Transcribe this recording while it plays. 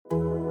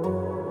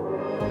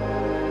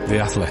The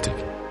Athletic.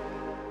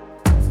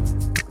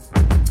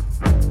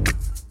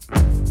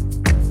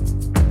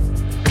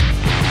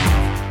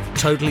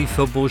 Totally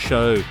Football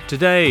Show.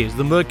 Today, as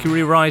the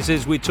mercury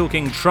rises, we're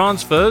talking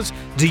transfers,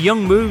 De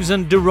Jong moves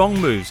and De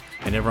Rong moves,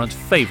 and everyone's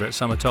favourite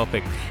summer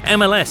topic.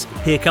 MLS,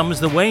 here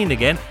comes the wane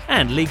again,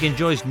 and League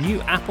enjoys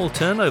new Apple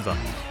turnover.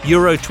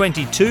 Euro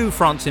 22,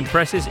 France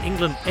impresses,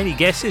 England any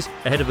guesses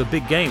ahead of a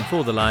big game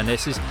for the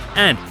Lionesses,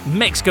 and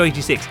Mexico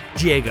 86,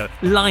 Diego,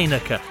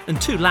 Lineker, and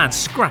two lads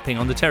scrapping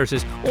on the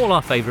terraces, all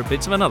our favourite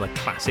bits of another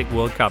classic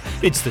World Cup.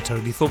 It's the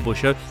Totally Football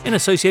Show in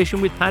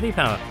association with Paddy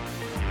Power.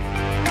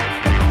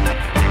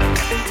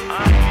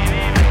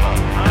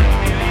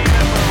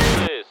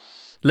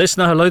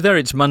 Listener, hello there.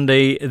 It's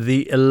Monday,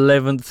 the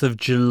 11th of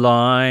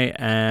July,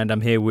 and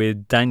I'm here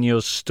with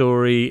Daniel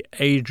Story,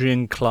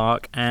 Adrian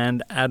Clark,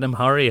 and Adam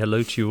Hurrey.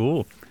 Hello to you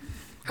all.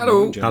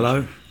 Hello.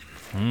 Hello.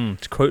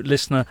 To quote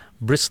listener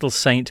Bristol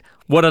Saint,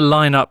 what a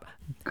lineup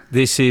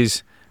this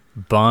is,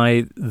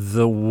 by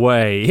the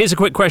way. Here's a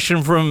quick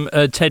question from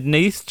Ted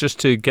Neath, just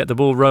to get the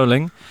ball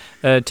rolling.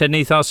 Ted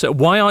Neath asks,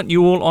 why aren't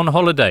you all on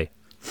holiday?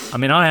 I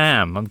mean, I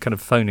am. I'm kind of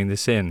phoning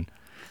this in.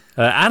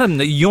 Adam,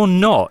 you're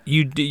not.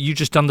 You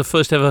just done the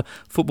first ever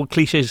Football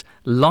Clichés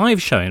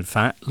live show, in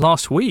fact,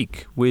 last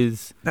week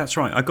with... That's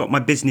right. I got my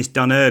business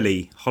done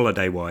early,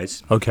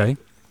 holiday-wise. Okay.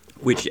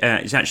 Which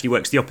it actually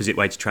works the opposite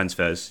way to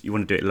transfers. You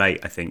want to do it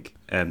late, I think.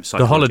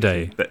 The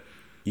holiday. But,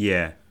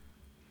 yeah.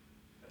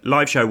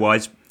 Live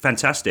show-wise,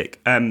 fantastic.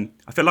 I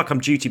feel like I'm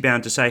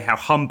duty-bound to say how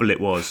humble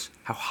it was,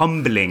 how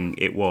humbling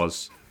it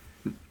was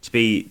to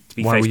be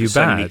faced with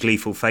so many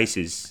gleeful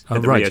faces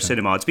at the Rio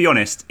Cinema. To be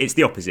honest, it's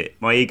the opposite.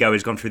 My ego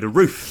has gone through the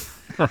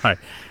roof. Right.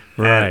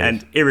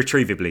 And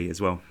irretrievably as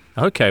well.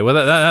 Okay, well,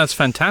 that's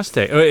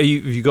fantastic. Have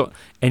you got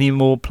any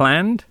more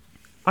planned?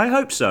 I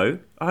hope so.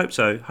 Hope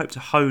to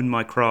hone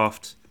my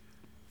craft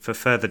for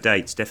further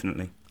dates,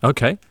 definitely.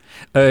 Okay.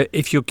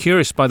 If you're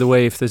curious, by the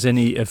way, if there's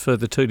any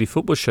further Totally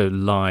Football Show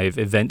live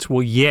events,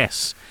 well,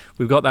 yes.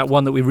 We've got that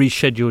one that we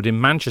rescheduled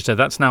in Manchester.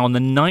 That's now on the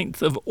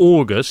 9th of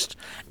August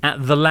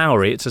at The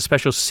Lowry. It's a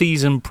special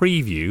season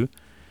preview.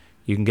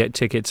 You can get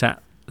tickets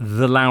at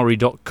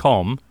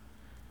thelowry.com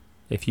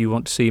if you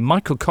want to see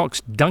Michael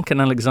Cox, Duncan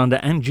Alexander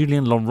and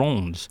Julien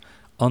Laurens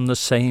on the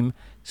same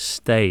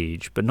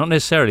stage, but not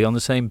necessarily on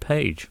the same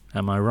page.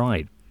 Am I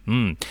right?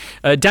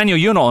 Daniel,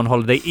 you're not on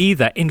holiday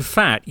either. In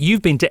fact,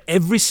 you've been to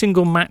every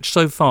single match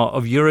so far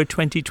of Euro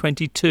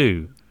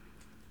 2022.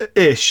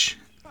 Ish.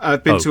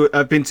 I've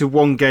been to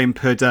one game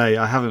per day.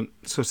 I haven't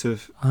sort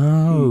of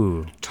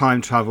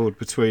time travelled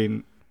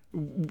between.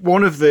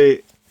 One of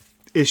the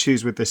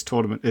issues with this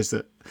tournament is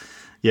that,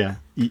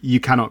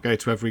 you cannot go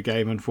to every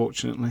game,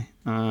 unfortunately.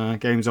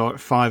 Games are at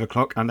 5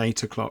 o'clock and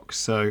 8 o'clock,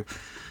 so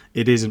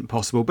it isn't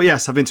possible. But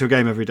yes, I've been to a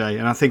game every day,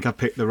 and I think I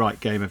picked the right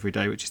game every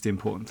day, which is the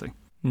important thing.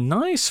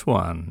 Nice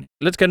one.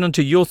 Let's get on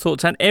to your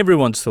thoughts and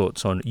everyone's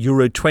thoughts on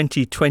Euro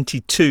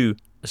 2022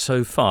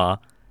 so far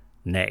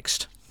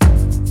next.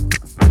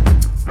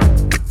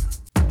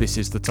 This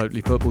is the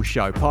Totally Football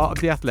Show, part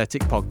of the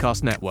Athletic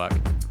Podcast Network.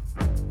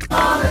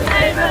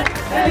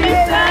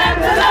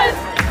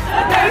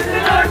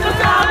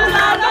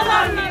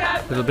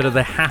 A little bit of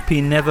the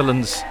happy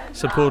Netherlands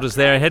supporters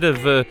there ahead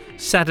of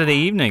Saturday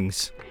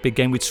evening's big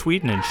game with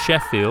Sweden in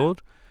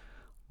Sheffield.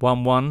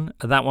 1-1.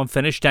 That one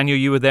finished. Daniel,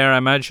 you were there, I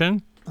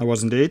imagine. I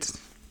was indeed.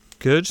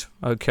 Good.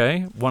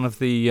 Okay. One of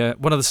the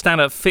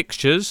standout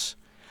fixtures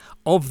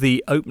of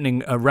the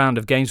opening round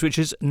of games, which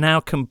is now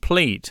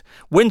complete.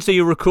 Wednesday,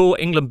 you recall,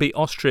 England beat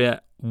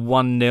Austria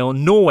 1-0.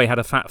 Norway had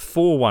a fat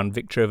 4-1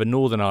 victory over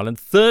Northern Ireland.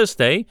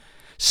 Thursday,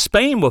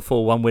 Spain were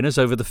 4-1 winners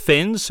over the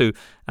Finns, who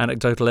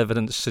anecdotal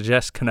evidence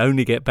suggests can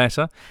only get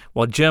better,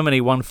 while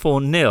Germany won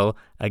 4-0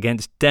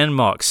 against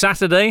Denmark.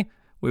 Saturday,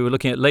 we were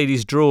looking at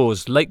ladies'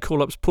 draws. Late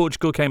call-ups,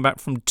 Portugal came back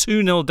from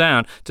 2-0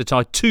 down to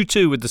tie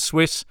 2-2 with the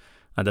Swiss.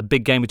 And the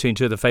big game between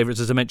two of the favourites,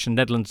 as I mentioned,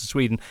 Netherlands and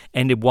Sweden,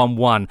 ended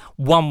 1-1.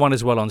 1-1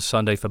 as well on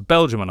Sunday for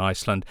Belgium and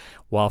Iceland,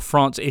 while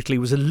France-Italy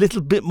was a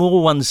little bit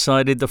more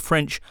one-sided. The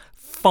French,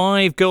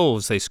 5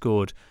 goals they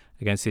scored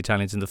against the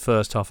Italians in the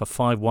first half. A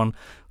 5-1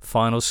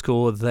 final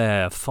score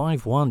there.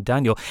 5-1,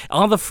 Daniel.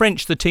 Are the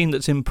French the team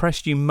that's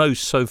impressed you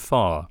most so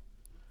far?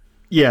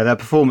 Yeah, their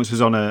performance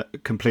was on a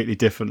completely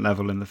different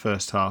level in the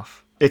first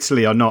half.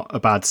 Italy are not a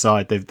bad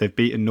side. They've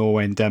beaten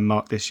Norway and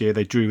Denmark this year.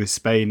 They drew with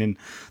Spain in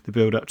the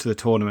build-up to the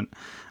tournament.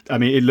 I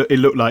mean, it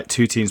looked like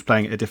two teams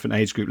playing at a different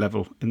age group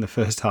level in the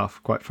first half,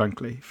 quite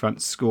frankly.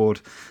 France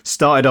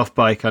started off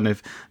by kind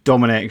of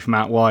dominating from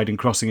out wide and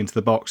crossing into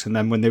the box, and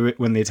then when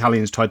the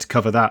Italians tried to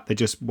cover that, they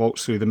just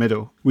waltzed through the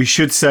middle. We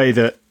should say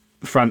that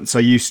France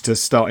are used to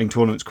starting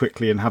tournaments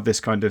quickly and have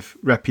this kind of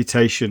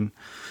reputation,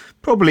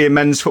 probably in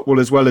men's football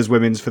as well as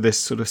women's, for this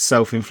sort of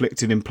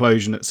self-inflicted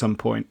implosion at some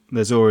point.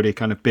 There's already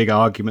kind of big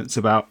arguments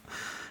about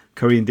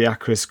Corinne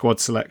Diacre's squad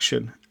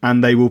selection,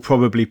 and they will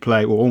probably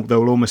play, or they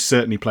will almost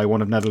certainly play,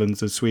 one of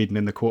Netherlands and Sweden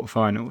in the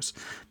quarterfinals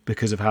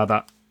because of how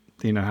that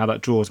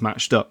draw's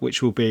matched up,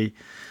 which will be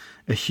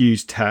a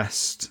huge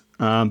test.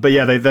 But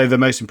yeah, they're the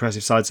most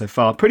impressive side so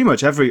far. Pretty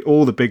much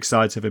all the big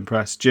sides have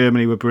impressed.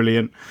 Germany were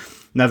brilliant.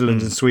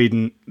 Netherlands and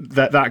Sweden.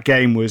 That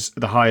game was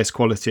the highest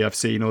quality I've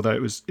seen, although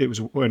it was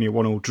only a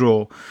 1-1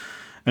 draw.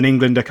 And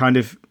England are kind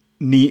of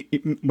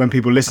when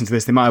people listen to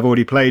this, they might have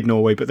already played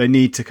Norway, but they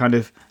need to kind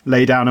of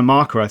lay down a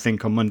marker, I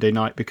think, on Monday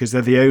night, because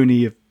they're the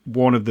only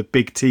one of the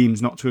big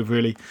teams not to have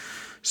really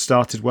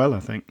started well, I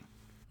think.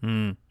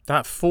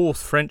 That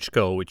fourth French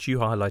goal, which you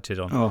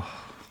highlighted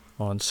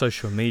on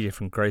social media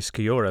from Grace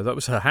Kiora, that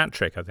was her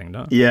hat-trick, I think,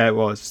 no? Yeah, it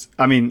was.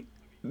 I mean,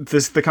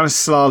 there's the kind of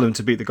slalom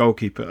to beat the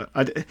goalkeeper.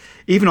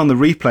 Even on the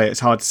replay, it's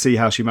hard to see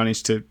how she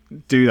managed to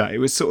do that. It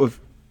was sort of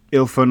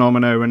Il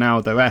Fenomeno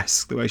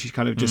Ronaldo-esque, the way she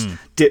kind of just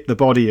dipped the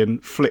body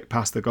and flicked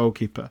past the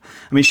goalkeeper.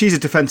 I mean, she's a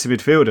defensive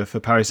midfielder for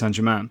Paris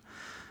Saint-Germain.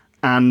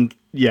 And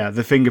yeah,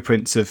 the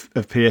fingerprints of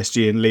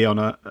PSG and Lyon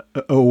are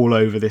all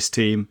over this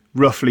team.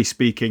 Roughly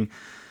speaking,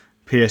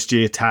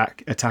 PSG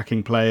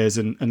attacking players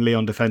and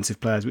Lyon defensive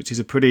players, which is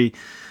a pretty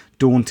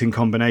daunting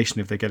combination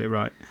if they get it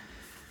right.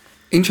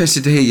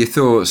 Interested to hear your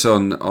thoughts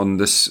on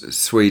the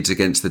Swedes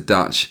against the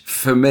Dutch.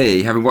 For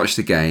me, having watched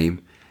the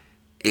game,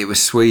 it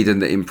was Sweden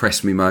that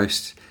impressed me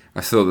most. I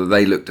thought that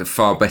they looked a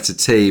far better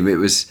team. It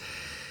was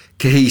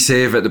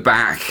cohesive at the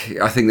back.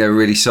 I think they were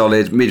really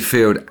solid.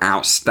 Midfield,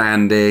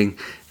 outstanding.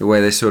 The way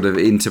they sort of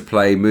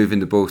interplay, moving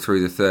the ball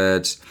through the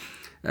thirds.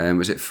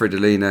 Was it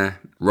Fridolina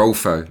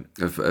Rolfo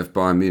of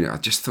Bayern Munich? I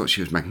just thought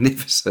she was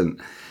magnificent.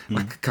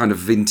 Like a kind of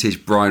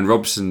vintage Brian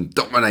Robson,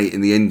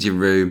 dominating the engine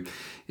room,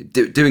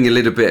 doing a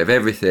little bit of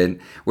everything.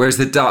 Whereas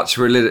the Dutch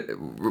for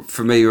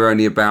me, were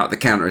only about the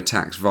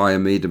counter-attacks via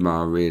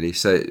Miedema, really.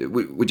 So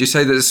would you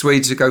say that the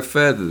Swedes would go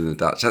further than the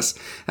Dutch?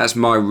 That's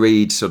my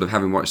read, sort of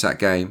having watched that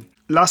game.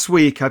 Last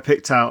week, I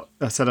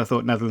said I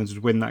thought Netherlands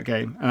would win that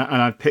game,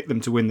 and I picked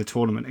them to win the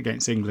tournament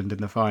against England in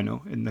the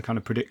final, in the kind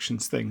of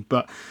predictions thing.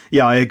 But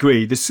yeah, I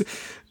agree.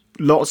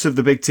 Lots of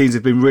the big teams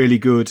have been really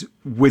good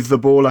with the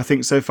ball, I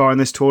think, so far in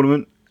this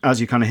tournament. As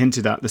you kind of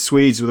hinted at, the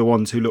Swedes were the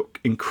ones who look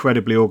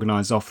incredibly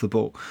organised off the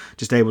ball,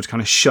 just able to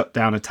kind of shut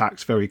down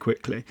attacks very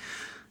quickly.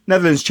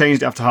 Netherlands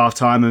changed it after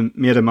half-time, and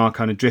Miedema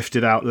kind of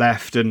drifted out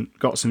left and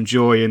got some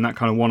joy in that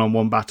kind of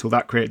one-on-one battle.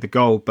 That created the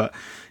goal. But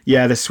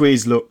yeah, the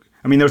Swedes look...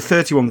 I mean, there are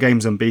 31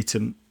 games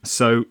unbeaten,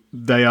 so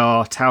they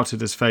are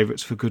touted as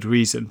favourites for good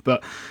reason.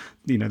 But,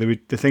 you know,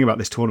 the thing about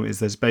this tournament is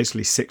there's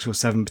basically 6 or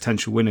 7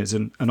 potential winners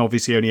and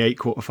obviously only 8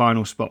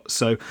 quarter-final spots.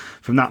 So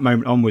from that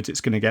moment onwards, it's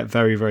going to get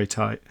very, very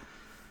tight.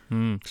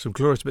 Some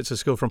glorious bits of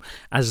skill from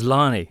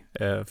Asllani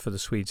for the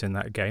Swedes in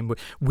that game.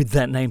 With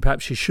that name,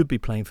 perhaps she should be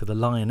playing for the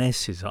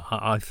Lionesses,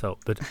 I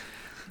felt.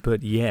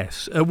 But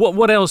yes.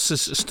 What else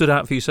has stood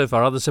out for you so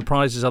far? Other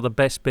surprises, other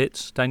best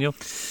bits, Daniel?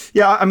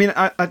 Yeah, I mean,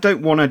 I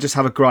don't want to just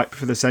have a gripe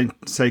for the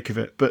sake of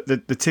it, but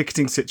the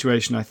ticketing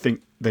situation, I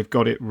think they've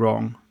got it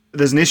wrong.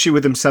 There's an issue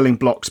with them selling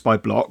blocks by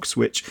blocks,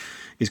 which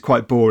is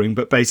quite boring,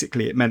 but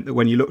basically it meant that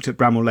when you looked at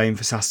Bramall Lane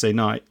for Saturday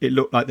night, it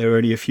looked like there were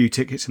only a few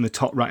tickets in the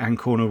top right-hand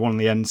corner of one of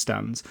the end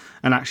stands,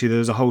 and actually there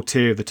was a whole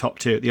tier of the top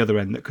tier at the other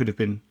end that could have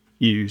been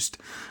used.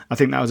 I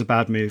think that was a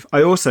bad move.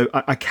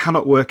 I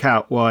cannot work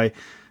out why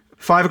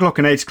 5 o'clock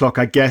and 8 o'clock,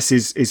 I guess,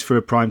 is for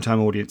a prime-time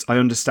audience. I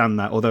understand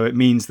that, although it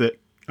means that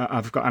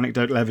I've got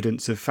anecdotal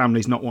evidence of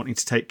families not wanting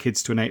to take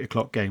kids to an 8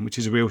 o'clock game, which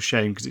is a real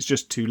shame because it's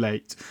just too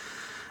late.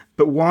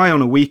 But why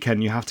on a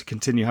weekend you have to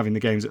continue having the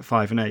games at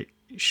 5 and 8?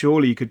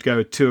 Surely you could go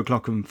at 2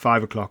 o'clock and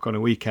 5 o'clock on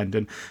a weekend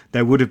and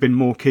there would have been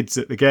more kids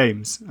at the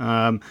games.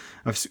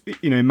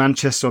 In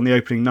Manchester on the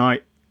opening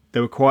night,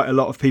 there were quite a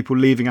lot of people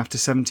leaving after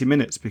 70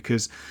 minutes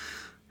because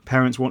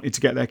parents wanted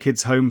to get their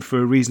kids home for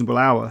a reasonable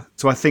hour.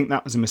 So I think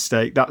that was a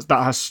mistake. That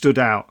has stood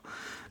out.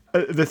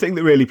 The thing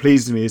that really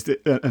pleased me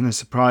and has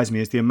surprised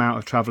me is the amount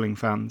of travelling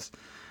fans.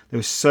 There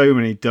were so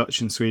many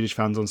Dutch and Swedish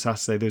fans on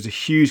Saturday. There was a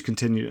huge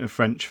contingent of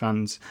French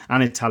fans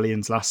and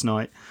Italians last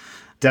night.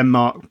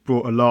 Denmark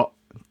brought a lot.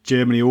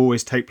 Germany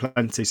always take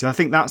plenty. So I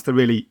think that's the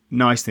really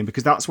nice thing,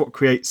 because that's what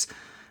creates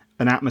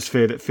an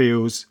atmosphere that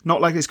feels not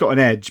like it's got an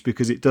edge,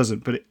 because it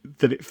doesn't, but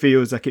that it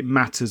feels like it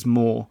matters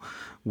more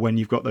when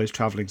you've got those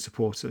travelling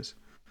supporters.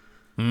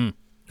 All right,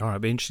 it'll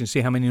be interesting to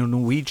see how many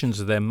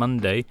Norwegians are there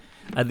Monday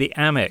at the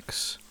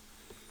Amex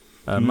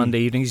Monday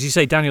evening. As you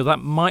say, Daniel, that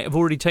might have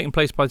already taken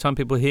place by the time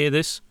people hear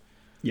this.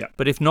 Yeah.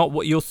 But if not,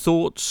 what are your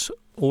thoughts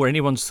or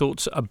anyone's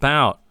thoughts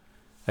about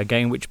a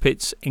game which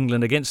pits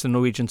England against the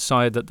Norwegian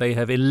side that they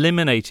have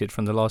eliminated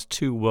from the last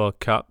 2 World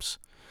Cups,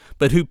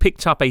 but who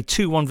picked up a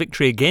 2-1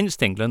 victory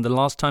against England the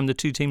last time the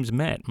two teams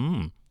met?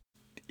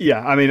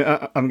 Yeah, I mean,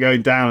 I'm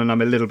going down and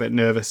I'm a little bit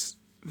nervous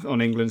on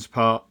England's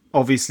part.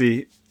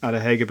 Obviously, Ada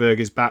Hegerberg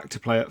is back to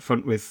play up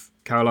front with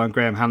Caroline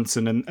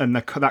Graham-Hansen, and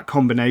that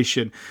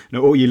combination.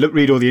 You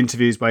read all the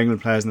interviews by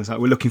England players, and it's like,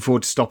 we're looking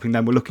forward to stopping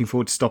them.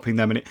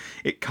 And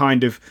it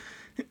kind of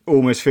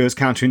almost feels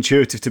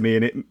counterintuitive to me,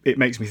 and it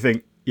makes me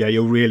think, yeah,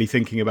 you're really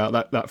thinking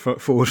about that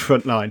forward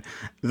front line.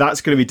 That's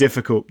going to be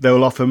difficult.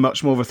 They'll offer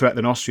much more of a threat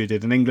than Austria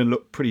did, and England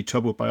looked pretty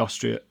troubled by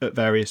Austria at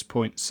various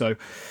points. So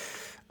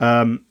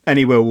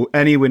any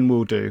win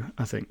will do,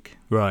 I think.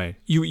 Right.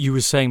 You were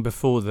saying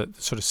before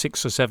that sort of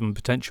 6 or 7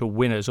 potential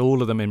winners,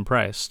 all of them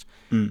impressed.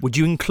 Would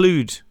you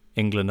include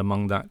England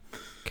among that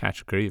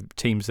category of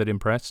teams that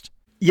impressed?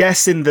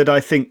 Yes, in that I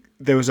think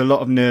there was a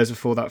lot of nerves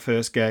before that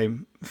first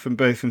game, from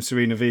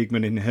Sarina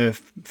Wiegman in her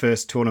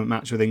first tournament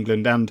match with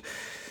England and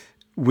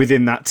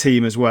within that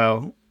team as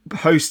well.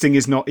 Hosting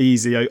is not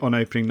easy on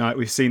opening night.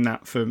 We've seen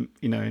that from,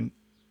 in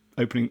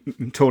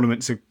opening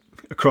tournaments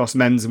across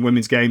men's and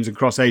women's games and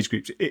cross age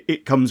groups.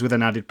 It comes with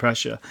an added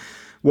pressure.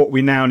 What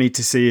we now need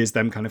to see is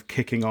them kind of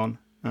kicking on,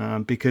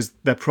 because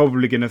they're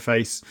probably going to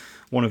face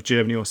one of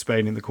Germany or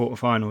Spain in the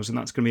quarterfinals, and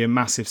that's going to be a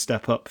massive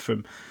step up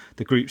from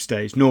the group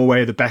stage.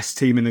 Norway are the best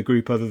team in the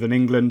group other than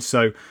England,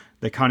 so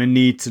they kind of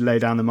need to lay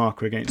down the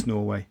marker against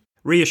Norway.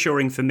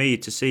 Reassuring for me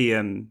to see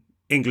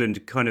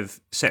England kind of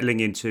settling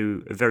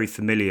into a very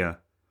familiar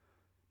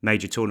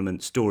major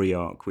tournament story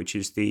arc, which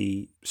is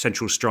the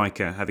central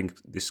striker having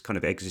this kind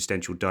of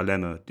existential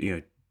dilemma.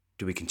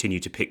 Do we continue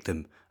to pick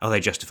them? Are they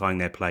justifying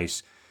their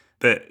place?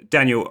 But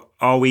Daniel,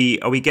 are we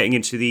getting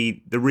into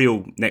the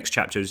real next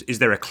chapters? Is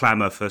there a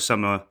clamour for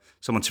someone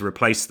to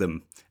replace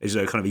them? Is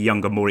there kind of a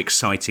younger, more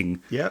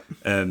exciting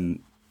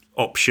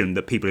option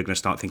that people are going to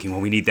start thinking,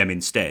 well, we need them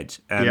instead?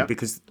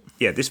 Because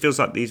this feels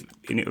like a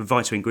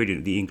vital ingredient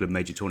of the England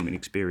major tournament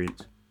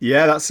experience.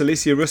 Yeah, that's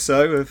Alicia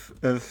Russo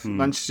of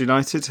Manchester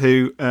United,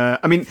 who,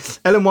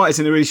 Ellen White is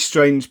in a really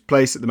strange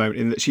place at the moment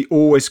in that she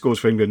always scores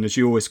for England and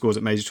she always scores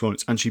at major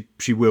tournaments, and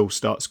she will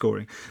start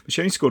scoring. But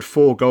she only scored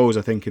 4 goals,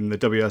 I think, in the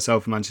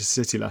WSL for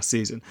Manchester City last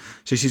season.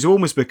 So she's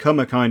almost become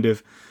a kind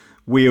of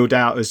wheeled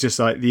out as just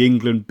like the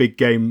England big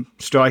game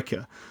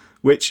striker,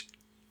 which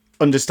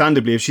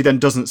understandably, if she then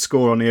doesn't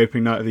score on the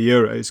opening night of the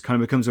Euros,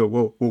 kind of becomes,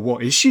 well,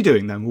 what is she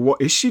doing then? Well,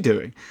 what is she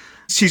doing?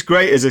 She's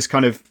great as this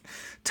kind of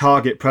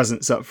target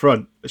presence up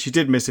front. She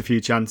did miss a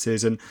few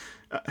chances, and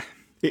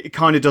it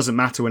kind of doesn't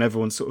matter when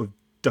everyone's sort of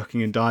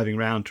ducking and diving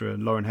around her,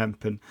 and Lauren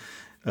Hemp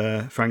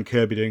and Fran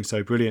Kirby doing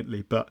so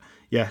brilliantly. But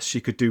yes, she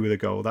could do with a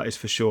goal, that is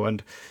for sure.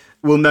 And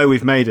we'll know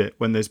we've made it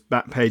when there's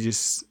back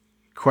pages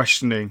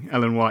questioning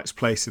Ellen White's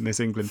place in this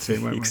England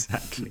team, won't we?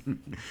 Exactly.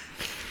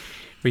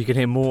 Well, you can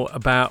hear more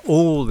about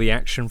all the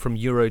action from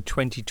Euro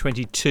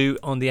 2022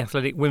 on the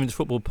Athletic Women's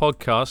Football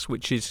Podcast,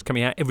 which is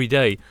coming out every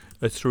day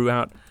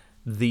throughout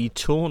the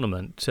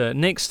tournament.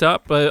 Next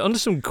up, on to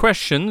some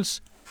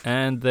questions,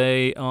 and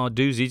they are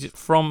doozies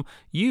from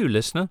you,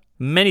 listener.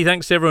 Many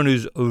thanks to everyone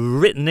who's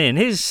written in.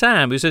 Here's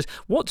Sam, who says,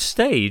 what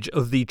stage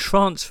of the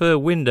transfer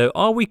window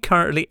are we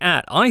currently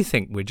at? I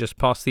think we're just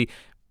past the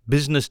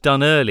business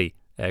done early,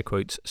 air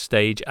quotes,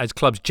 stage, as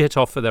clubs jet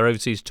off for their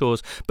overseas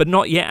tours, but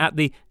not yet at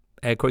the,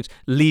 air quotes,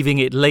 leaving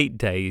it late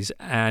days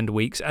and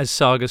weeks as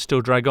sagas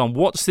still drag on.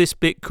 What's this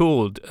bit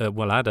called?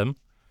 Well, Adam?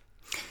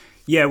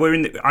 Yeah, we're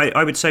in.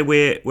 I would say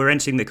we're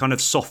entering the kind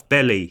of soft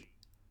belly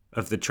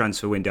of the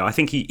transfer window. I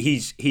think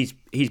he's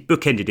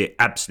bookended it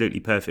absolutely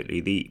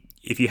perfectly.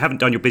 If you haven't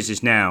done your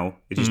business now,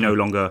 it is no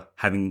longer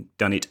having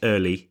done it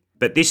early.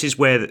 But this is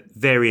where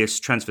various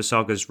transfer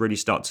sagas really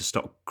start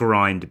to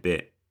grind a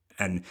bit.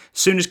 And as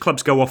soon as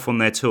clubs go off on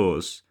their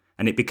tours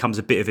and it becomes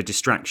a bit of a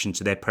distraction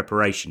to their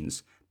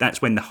preparations,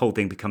 that's when the whole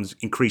thing becomes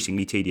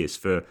increasingly tedious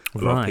for a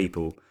lot of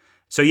people.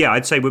 So yeah,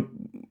 I'd say we're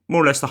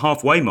more or less the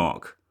halfway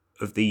mark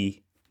of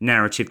the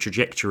narrative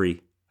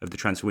trajectory of the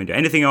transfer window.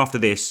 Anything after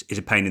this is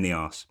a pain in the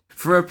arse.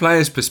 From a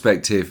player's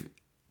perspective,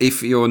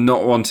 if you're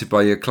not wanted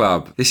by your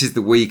club, this is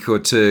the week or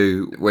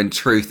two when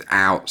truth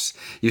outs.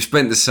 You've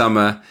spent the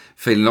summer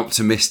feeling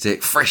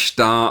optimistic, fresh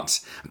start,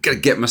 I'm going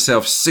to get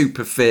myself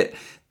super fit,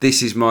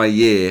 this is my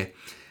year.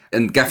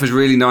 And Gaffer's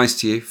really nice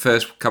to you,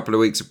 first couple of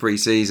weeks of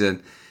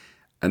pre-season,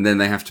 and then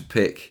they have to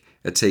pick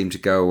a team to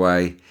go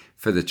away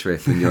for the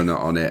trip and you're not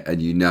on it,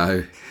 and you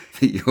know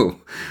that you're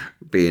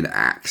being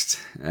axed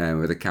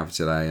with a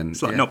capital A. And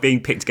it's like not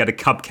being picked to go to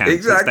Cub Camp.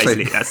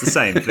 Exactly. That's the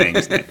same thing,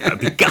 isn't it? That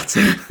would be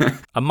gutting.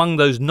 Among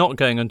those not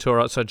going on tour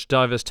are such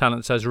diverse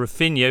talents as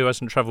Rafinha, who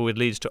hasn't travelled with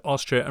Leeds to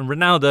Austria, and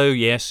Ronaldo,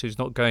 yes, who's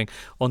not going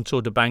on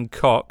tour to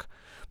Bangkok.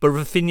 But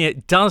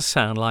Rafinha does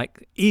sound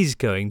like he's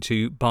going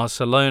to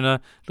Barcelona.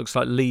 Looks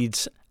like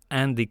Leeds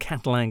and the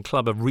Catalan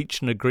club have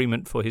reached an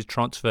agreement for his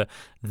transfer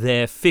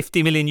there.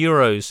 50 million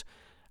euros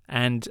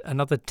and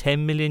another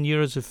 10 million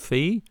euros of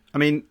fee. I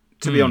mean,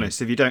 to be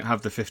honest, if you don't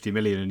have the 50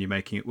 million and you're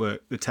making it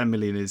work, the 10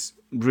 million is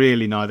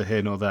really neither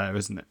here nor there,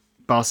 isn't it?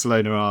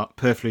 Barcelona are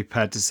perfectly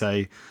prepared to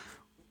say,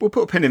 we'll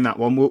put a pin in that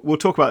one. We'll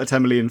talk about the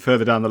 10 million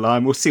further down the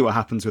line. We'll see what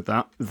happens with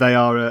that. They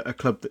are a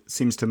club that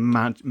seems to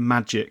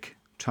magic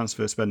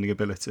transfer spending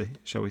ability,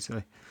 shall we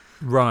say.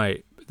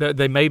 Right.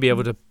 They may be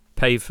able to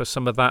pay for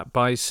some of that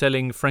by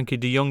selling Frankie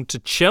de Jong to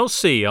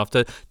Chelsea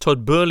after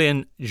Todd Boehly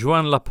and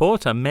Joan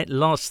Laporta met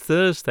last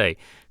Thursday.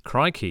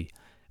 Crikey.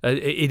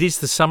 It is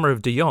the summer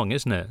of de Jong,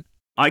 isn't it?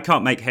 I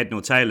can't make head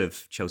nor tail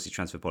of Chelsea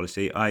transfer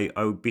policy. I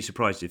would be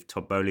surprised if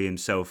Todd Boehly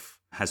himself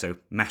has a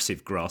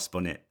massive grasp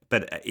on it.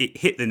 But it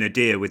hit the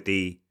nadir with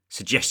the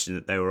suggestion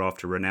that they were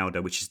after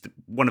Ronaldo, which is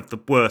one of the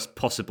worst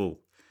possible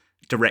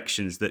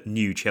directions that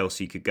new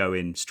Chelsea could go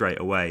in straight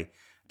away.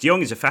 De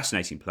Jong is a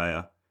fascinating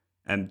player.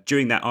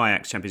 During that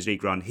Ajax Champions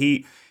League run,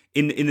 he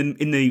in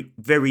the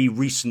very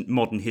recent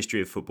modern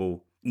history of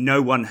football,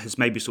 no one has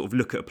maybe sort of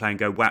looked at a player and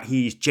go, wow,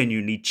 he is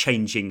genuinely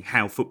changing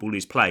how football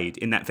is played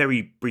in that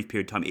very brief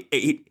period of time.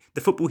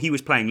 The football he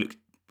was playing looked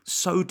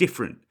so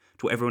different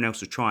to what everyone else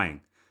was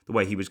trying, the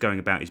way he was going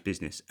about his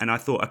business. And I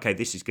thought, okay,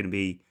 this is going to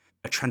be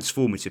a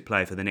transformative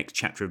player for the next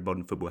chapter of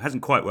modern football. It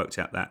hasn't quite worked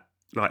out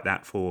like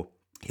that for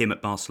him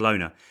at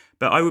Barcelona.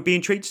 But I would be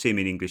intrigued to see him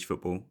in English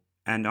football.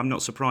 And I'm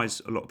not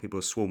surprised a lot of people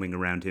are swarming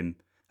around him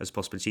as a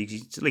possibility.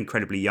 He's still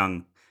incredibly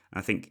young.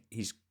 I think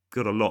he's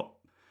got a lot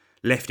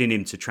left in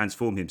him to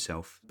transform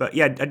himself. But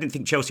yeah, I didn't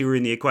think Chelsea were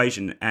in the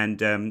equation.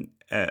 And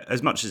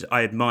as much as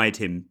I admired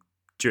him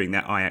during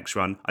that Ajax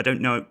run, I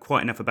don't know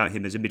quite enough about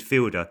him as a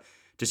midfielder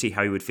to see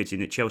how he would fit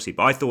in at Chelsea.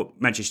 But I thought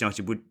Manchester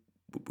United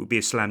would be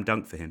a slam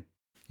dunk for him.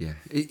 Yeah,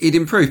 it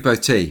improved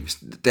both teams,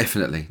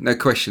 definitely. No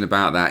question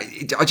about that.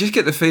 I just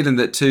get the feeling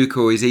that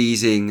Tuchel is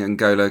easing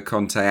N'Golo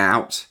Kanté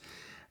out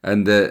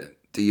and that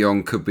De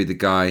Jong could be the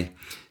guy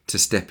to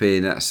step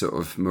in that sort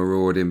of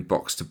marauding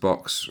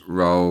box-to-box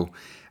role.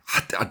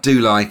 I do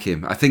like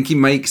him. I think he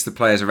makes the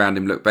players around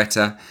him look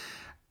better.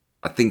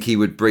 I think he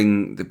would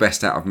bring the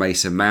best out of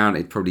Mason Mount.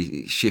 He'd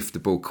probably shift the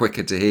ball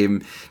quicker to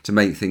him to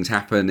make things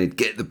happen. He'd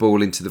get the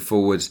ball into the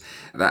forwards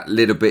that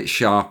little bit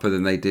sharper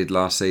than they did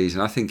last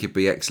season. I think he'd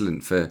be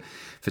excellent for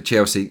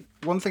Chelsea.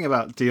 One thing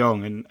about De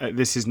Jong, and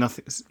this is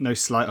no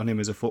slight on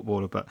him as a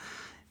footballer, but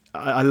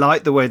I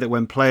like the way that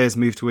when players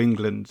move to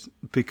England,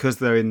 because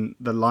they're in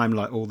the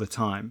limelight all the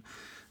time,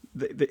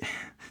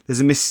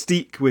 there's a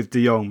mystique with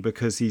De Jong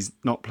because he's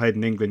not played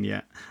in England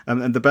yet.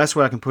 And the best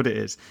way I can put it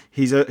is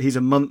he's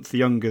a month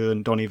younger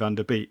than Donny van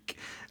der Beek.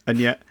 And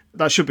yet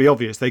that should be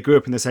obvious. They grew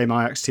up in the same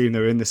Ajax team. They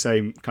were in the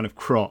same kind of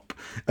crop.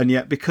 And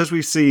yet because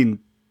we've seen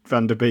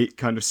Van der Beek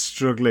kind of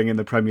struggling in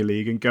the Premier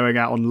League and going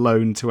out on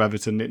loan to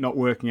Everton, it not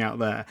working out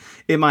there.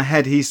 In my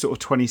head, he's sort of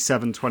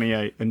 27,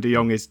 28, and De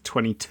Jong is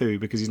 22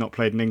 because he's not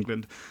played in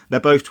England. They're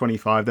both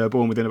 25. They were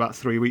born within about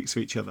 3 weeks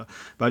of each other.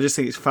 But I just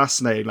think it's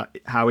fascinating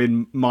like how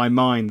in my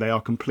mind they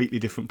are completely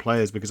different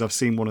players because I've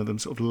seen one of them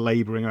sort of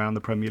labouring around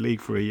the Premier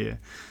League for a year.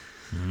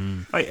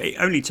 It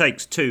only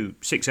takes 2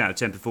 6 out of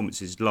 10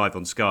 performances live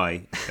on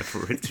Sky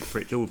for it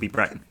to all be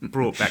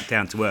brought back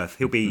down to earth.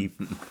 He'll be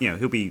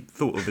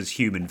thought of as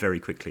human very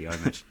quickly, I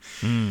imagine.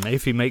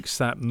 If he makes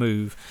that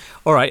move.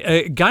 All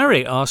right,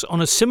 Gary asks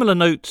on a similar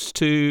note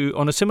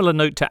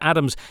to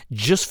Adam's,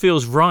 just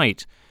feels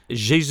right.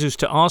 Jesus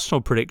to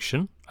Arsenal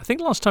prediction. I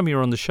think last time you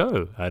were on the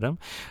show, Adam.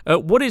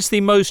 What is the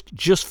most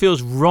just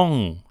feels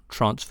wrong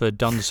transfer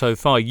done so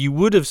far? You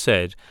would have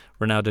said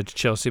Ronaldo to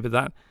Chelsea, but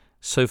that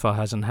so far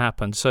hasn't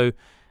happened. So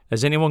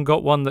has anyone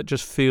got one that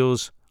just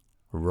feels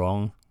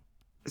wrong?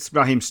 It's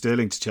Raheem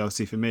Sterling to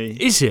Chelsea for me.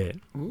 Is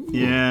it? Ooh,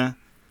 yeah.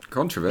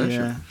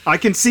 Controversial. Yeah. I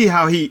can see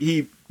how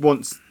he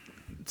wants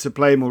to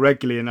play more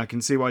regularly and I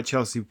can see why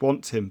Chelsea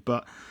wants him.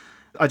 But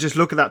I just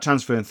look at that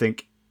transfer and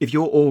think, if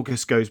your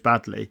August goes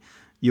badly,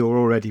 you're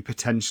already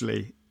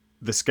potentially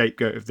the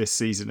scapegoat of this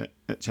season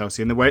at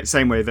Chelsea. In the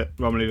same way that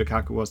Romelu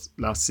Lukaku was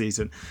last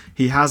season.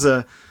 He has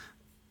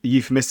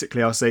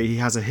euphemistically, I'll say he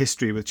has a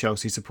history with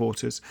Chelsea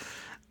supporters,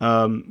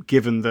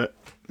 given that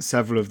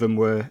several of them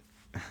were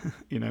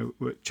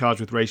charged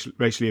with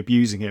racially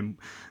abusing him.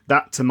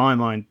 That, to my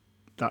mind,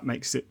 that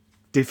makes it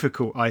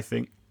difficult, I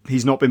think.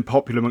 He's not been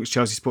popular amongst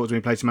Chelsea supporters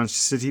when he plays for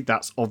Manchester City.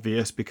 That's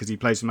obvious because he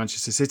plays for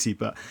Manchester City,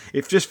 but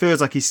it just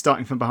feels like he's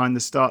starting from behind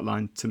the start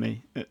line to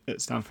me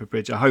at Stamford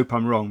Bridge. I hope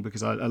I'm wrong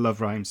because I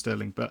love Raheem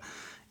Sterling, but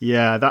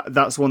yeah,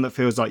 that's one that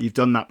feels like you've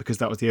done that because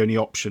that was the only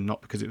option,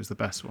 not because it was the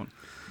best one.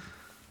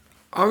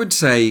 I would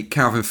say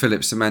Calvin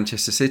Phillips to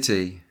Manchester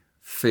City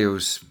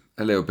feels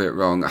a little bit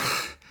wrong.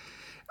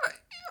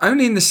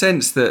 Only in the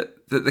sense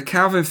that the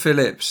Calvin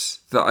Phillips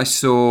that I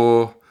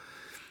saw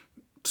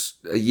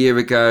a year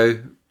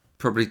ago,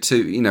 probably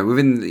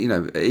within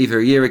either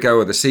a year ago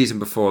or the season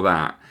before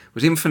that,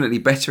 was infinitely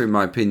better in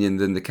my opinion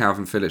than the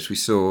Calvin Phillips we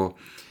saw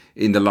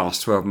in the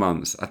last 12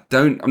 months.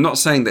 I'm not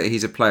saying that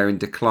he's a player in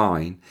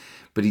decline,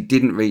 but he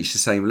didn't reach the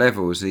same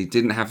levels and he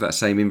didn't have that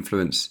same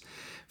influence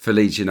for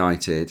Leeds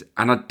United,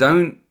 and I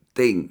don't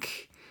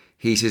think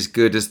he's as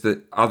good as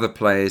the other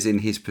players in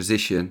his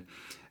position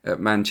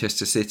at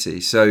Manchester City.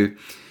 So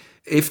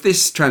if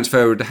this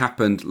transfer would have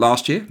happened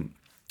last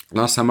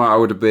summer, I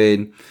would have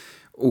been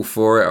all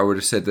for it. I would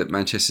have said that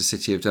Manchester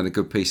City have done a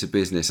good piece of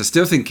business. I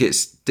still think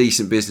it's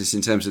decent business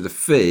in terms of the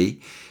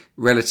fee,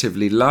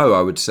 relatively low,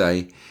 I would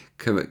say,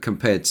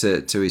 compared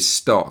to his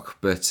stock.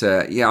 But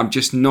I'm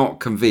just not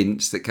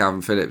convinced that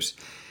Calvin Phillips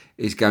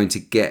is going to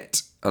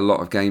get a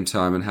lot of game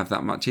time and have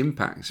that much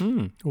impact.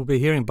 We'll be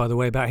hearing, by the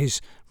way, about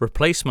his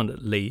replacement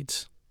at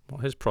Leeds,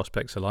 what his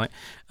prospects are like,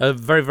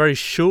 very, very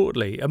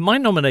shortly. My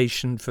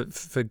nomination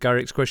for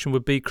Garrick's question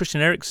would be Christian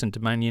Eriksen to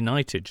Man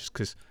United, just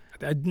because,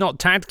 not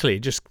tactically,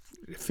 it just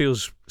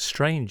feels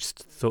strange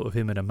thought of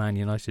him in a Man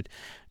United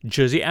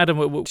jersey. Adam,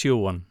 what's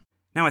your one?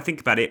 Now I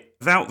think about it,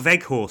 Wout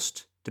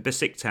Weghorst to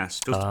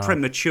Besiktas feels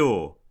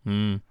premature.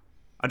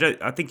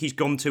 I think he's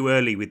gone too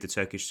early with the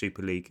Turkish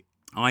Super League.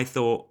 I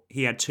thought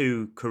he had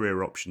 2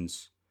 career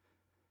options.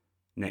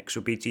 Next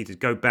would be to either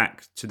go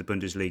back to the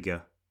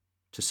Bundesliga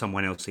to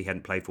someone else he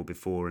hadn't played for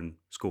before and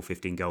score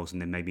 15 goals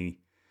and then maybe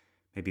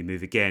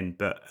move again.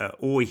 But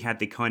or he had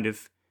the kind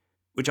of,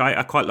 which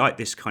I quite like,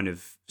 this kind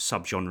of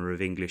subgenre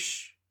of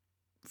English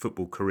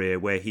football career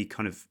where he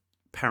kind of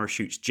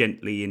parachutes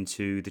gently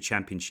into the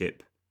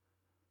Championship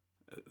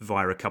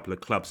via a couple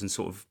of clubs and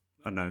sort of,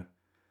 I don't know,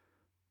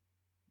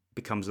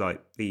 becomes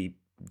like the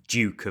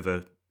Duke of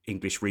a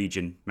English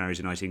region, marries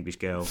a nice English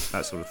girl,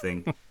 that sort of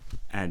thing.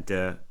 And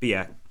but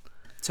yeah,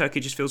 Turkey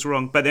just feels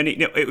wrong. But then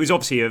it was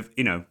obviously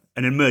an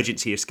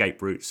emergency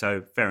escape route,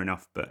 so fair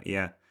enough. But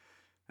yeah,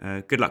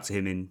 good luck to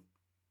him in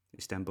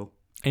Istanbul.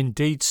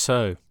 Indeed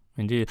so.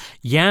 Indeed.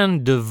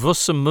 Jan de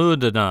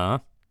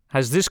Vossemoordenaar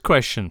has this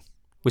question.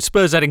 With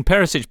Spurs adding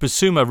Perisic,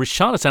 Bissouma,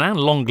 Richarlison and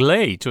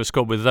Longley to a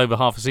squad with over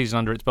half a season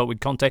under its belt with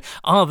Conte,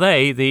 are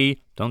they the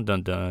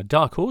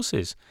dark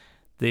horses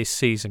this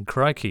season?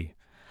 Crikey.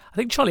 I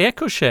think Charlie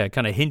Eccleshare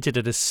kind of hinted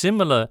at a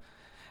similar...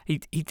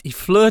 He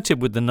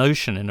flirted with the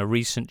notion in a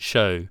recent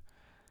show,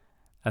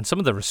 and some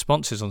of the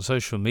responses on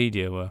social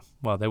media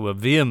were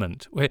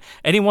vehement.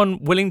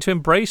 Anyone willing to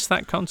embrace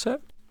that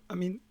concept? I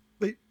mean,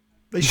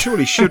 they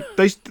surely should.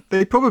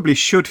 They probably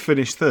should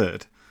finish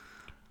third.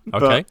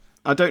 Okay.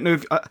 But I don't know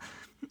if...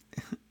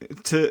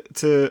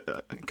 to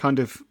kind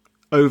of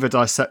over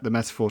dissect the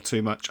metaphor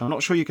too much, I'm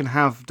not sure you can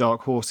have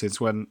dark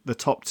horses when the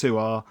top two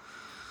are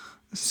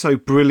so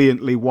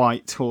brilliantly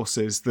white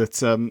horses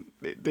that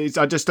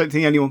I just don't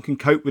think anyone can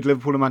cope with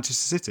Liverpool and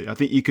Manchester City. I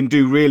think you can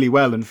do really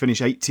well and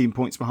finish 18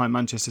 points behind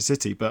Manchester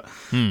City, but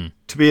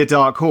to be a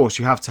dark horse,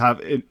 you have to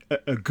have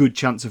a good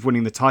chance of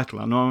winning the title.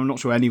 And I'm not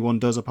sure anyone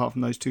does apart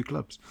from those two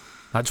clubs.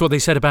 That's what they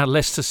said about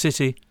Leicester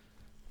City.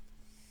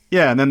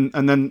 Yeah, and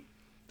then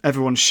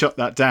everyone shut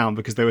that down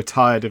because they were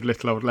tired of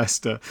little old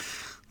Leicester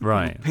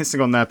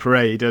pissing on their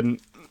parade, and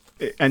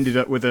it ended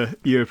up with a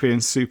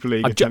European Super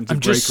League attempted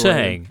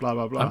breakaway. Blah,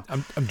 blah, blah.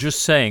 I'm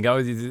just saying,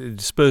 the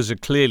Spurs are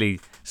clearly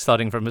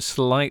starting from a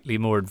slightly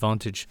more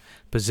advantaged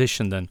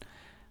position than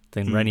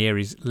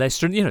Ranieri's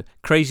Leicester. And,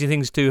 crazy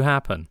things do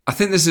happen. I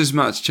think there's as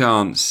much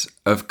chance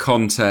of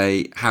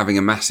Conte having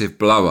a massive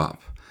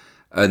blow-up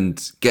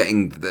and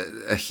getting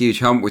a huge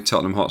hump with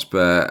Tottenham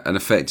Hotspur and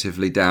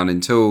effectively down in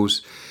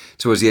tools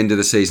towards the end of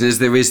the season as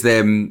there is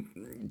them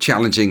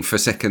challenging for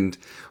second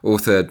or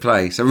third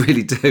place. I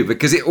really do,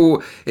 because it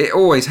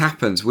always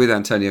happens with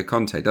Antonio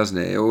Conte, doesn't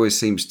it? It always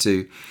seems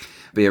to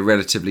be a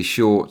relatively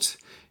short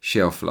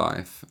shelf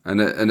life,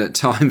 and at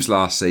times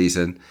last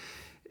season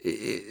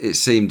it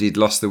seemed he'd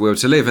lost the will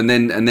to live, and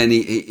then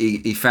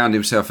he found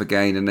himself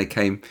again, and they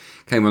came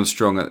on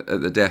strong at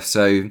the death.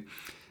 So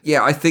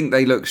yeah, I think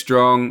they look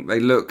strong. They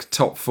look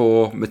top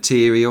four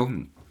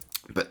material.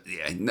 But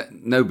yeah,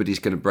 nobody's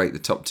going to break the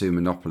top two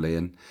monopoly,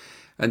 and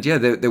yeah,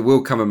 there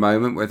will come a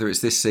moment, whether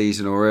it's this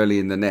season or early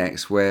in the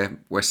next, where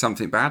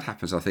something bad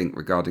happens. I think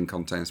regarding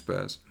Conte and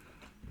Spurs.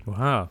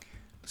 Wow,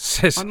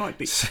 says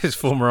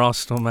former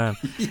Arsenal man.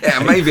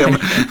 Yeah, maybe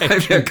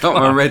I've got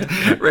my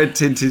red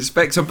tinted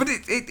specs on, but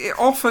it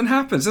often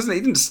happens, doesn't it?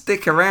 It didn't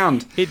stick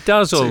around. It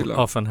does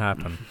often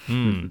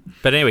happen.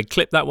 But anyway,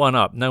 clip that one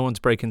up. No one's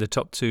breaking the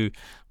top two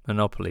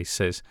monopoly,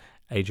 says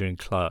Adrian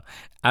Clark.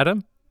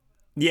 Adam.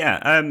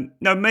 Yeah,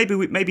 no,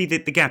 maybe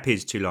the gap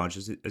is too large,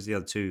 as the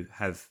other two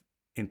have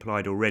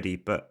implied already.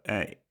 But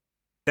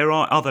there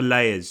are other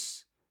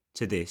layers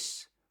to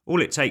this.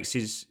 All it takes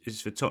is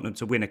for Tottenham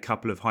to win a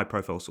couple of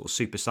high-profile sort of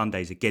Super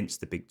Sundays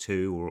against the big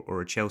two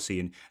or a Chelsea,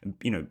 and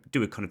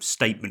do a kind of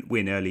statement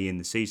win early in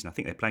the season. I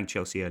think they're playing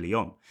Chelsea early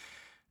on.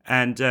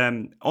 And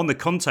on the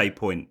Conte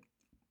point,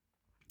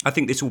 I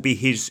think this will be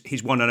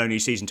his one and only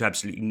season to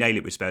absolutely nail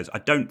it with Spurs. I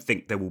don't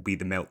think there will be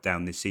the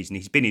meltdown this season.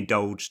 He's been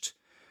indulged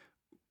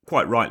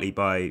quite rightly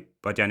by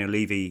Daniel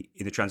Levy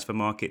in the transfer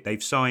market.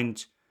 They've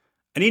signed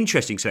an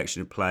interesting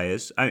selection of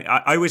players.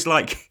 I always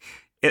like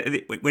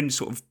when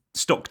sort of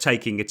stock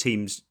taking a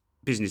team's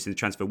business in the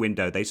transfer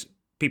window,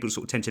 people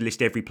sort of tend to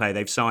list every player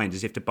they've signed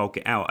as if to bulk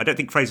it out. I don't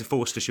think Fraser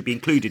Forster should be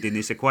included in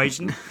this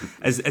equation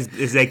as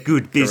their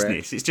good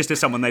business. Correct. It's just as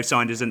someone they've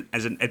signed as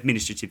an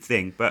administrative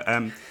thing. But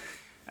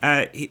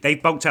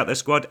they've bulked out their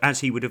squad as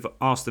he would have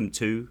asked them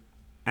to,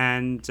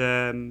 and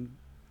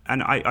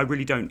I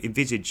really don't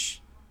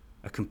envisage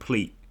a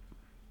complete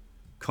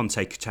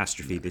Conte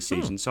catastrophe this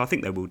season. So I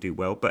think they will do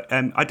well. But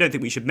I don't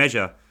think we should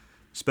measure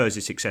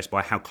Spurs' success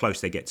by how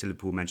close they get to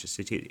Liverpool,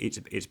 Manchester City.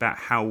 It's about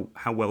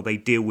how well they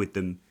deal with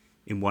them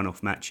in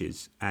one-off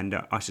matches. And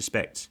I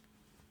suspect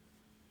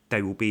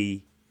they will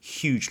be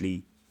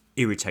hugely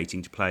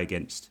irritating to play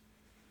against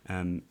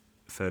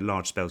for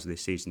large spells of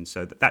this season.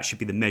 So that should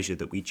be the measure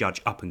that we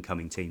judge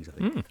up-and-coming teams, I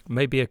think.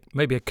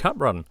 Maybe a cup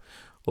run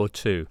or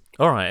two.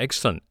 All right,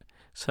 excellent.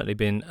 Certainly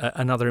been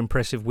another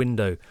impressive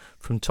window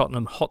from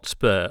Tottenham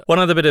Hotspur. One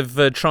other bit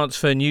of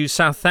transfer news.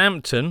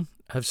 Southampton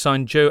have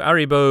signed Joe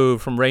Aribo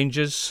from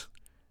Rangers.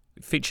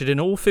 Featured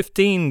in all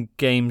 15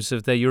 games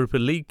of their Europa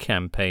League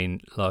campaign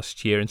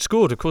last year and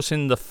scored, of course,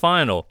 in the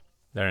final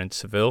there in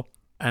Seville,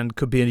 and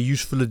could be a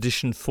useful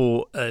addition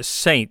for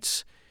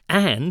Saints.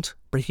 And,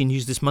 breaking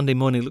news this Monday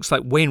morning, looks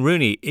like Wayne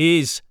Rooney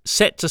is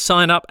set to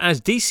sign up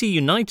as DC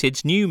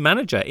United's new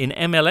manager in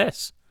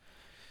MLS.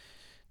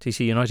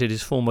 DC United,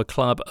 his former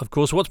club, of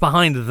course. What's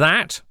behind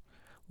that?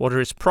 What are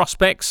its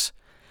prospects?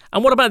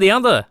 And what about the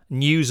other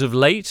news of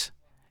late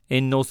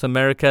in North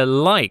America,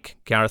 like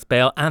Gareth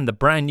Bale and the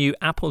brand new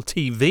Apple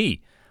TV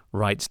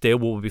rights deal?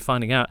 We'll be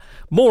finding out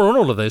more on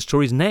all of those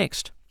stories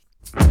next.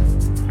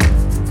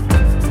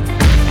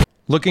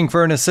 Looking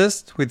for an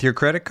assist with your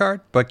credit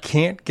card, but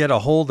can't get a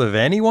hold of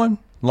anyone?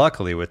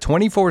 Luckily, with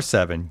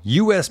 24/7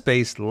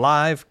 US-based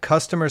live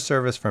customer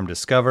service from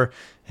Discover,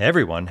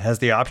 everyone has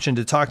the option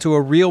to talk to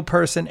a real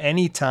person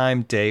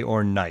anytime, day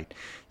or night.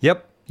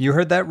 Yep, you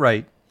heard that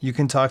right. You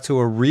can talk to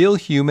a real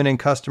human in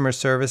customer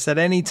service at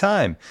any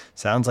time.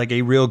 Sounds like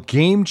a real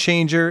game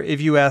changer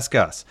if you ask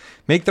us.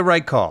 Make the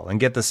right call and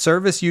get the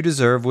service you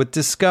deserve with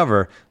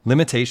Discover.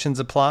 Limitations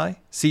apply.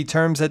 See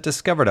terms at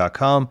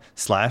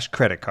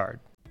discover.com/creditcard.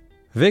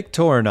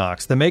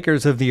 Victorinox, the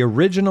makers of the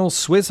original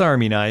Swiss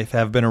Army knife,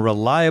 have been a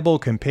reliable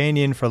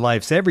companion for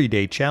life's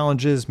everyday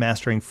challenges,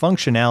 mastering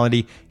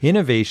functionality,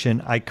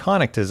 innovation,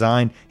 iconic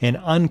design, and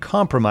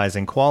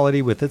uncompromising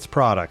quality with its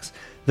products.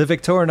 The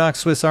Victorinox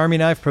Swiss Army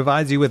knife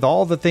provides you with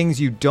all the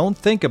things you don't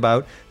think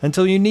about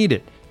until you need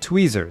it.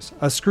 Tweezers,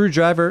 a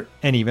screwdriver,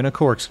 and even a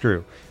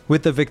corkscrew.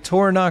 With the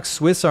Victorinox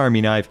Swiss Army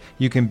knife,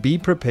 you can be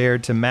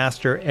prepared to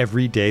master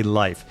everyday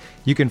life.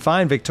 You can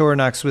find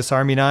Victorinox Swiss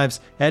Army knives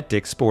at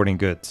Dick's Sporting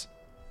Goods.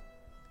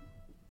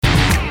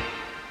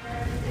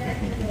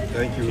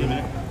 Thank you.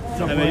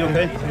 Hey, you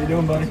okay? How you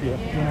doing, buddy? Yeah.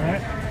 Doing all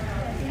right?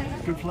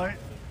 Good flight?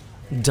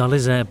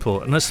 Dulles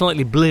Airport, and a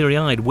slightly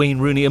bleary-eyed Wayne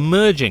Rooney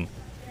emerging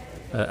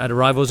at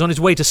arrival. Is on his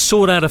way to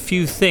sort out a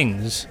few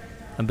things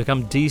and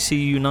become DC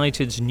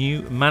United's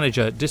new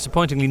manager,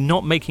 disappointingly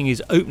not making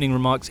his opening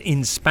remarks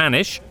in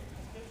Spanish.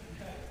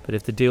 But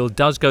if the deal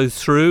does go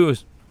through,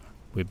 as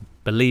we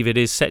believe it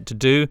is set to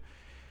do,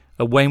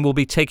 Wayne will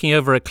be taking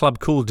over a club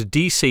called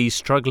DC,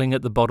 struggling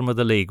at the bottom of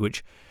the league,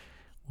 which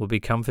will be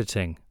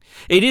comforting.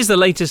 It is the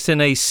latest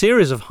in a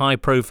series of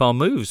high-profile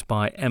moves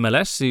by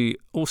MLS, who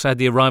also had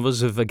the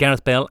arrivals of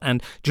Gareth Bale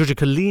and Giorgio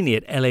Chiellini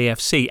at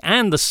LAFC,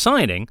 and the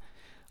signing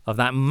of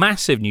that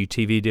massive new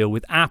TV deal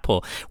with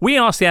Apple. We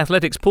asked The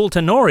Athletic's Paul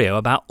Tenorio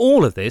about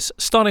all of this,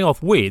 starting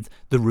off with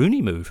the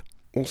Rooney move.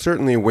 Well,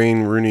 certainly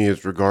Wayne Rooney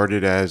is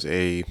regarded as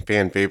a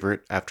fan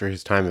favorite after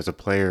his time as a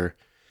player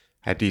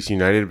at DC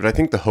United, but I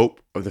think the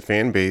hope of the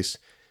fan base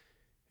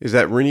is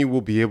that Rooney will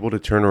be able to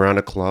turn around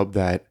a club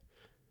that,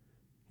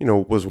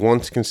 was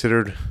once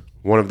considered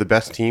one of the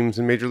best teams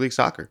in Major League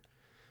Soccer.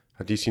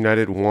 DC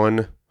United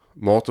won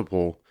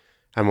multiple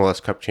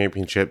MLS Cup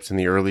championships in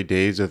the early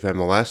days of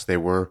MLS. They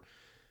were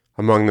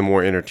among the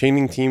more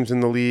entertaining teams in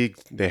the league.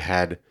 They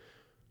had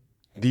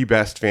the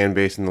best fan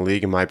base in the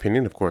league, in my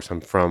opinion. Of course,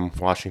 I'm from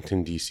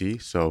Washington, D.C.,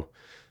 so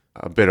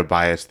a bit of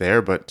bias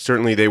there, but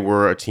certainly they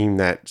were a team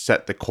that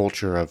set the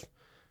culture of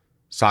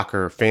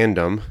soccer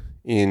fandom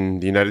in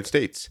the United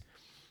States.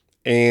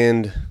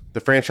 And the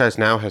franchise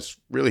now has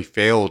really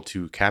failed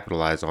to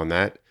capitalize on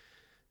that,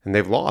 and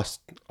they've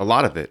lost a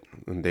lot of it.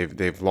 And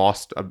they've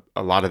lost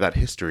a lot of that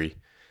history.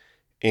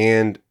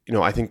 And,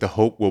 I think the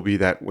hope will be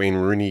that Wayne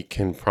Rooney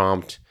can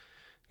prompt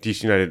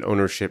DC United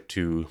ownership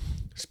to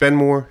spend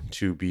more,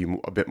 to be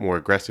a bit more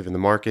aggressive in the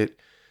market,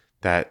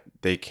 that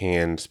they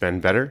can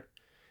spend better,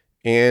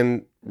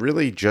 and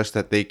really just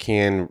that they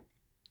can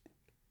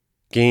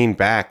gain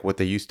back what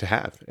they used to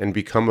have and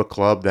become a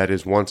club that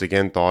is once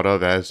again thought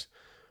of as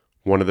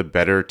one of the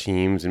better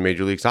teams in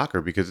Major League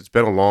Soccer, because it's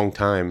been a long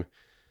time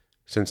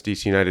since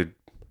DC United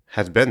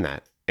has been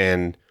that.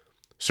 And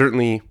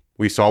certainly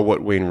we saw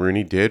what Wayne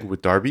Rooney did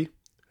with Derby.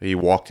 He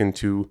walked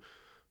into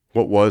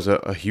what was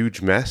a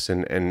huge mess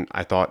and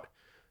I thought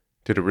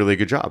did a really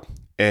good job.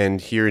 And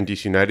here in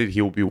DC United,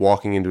 he will be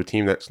walking into a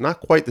team that's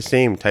not quite the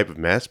same type of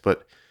mess,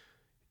 but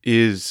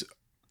is,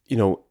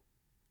 going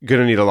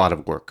to need a lot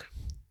of work.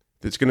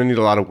 It's going to need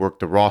a lot of work.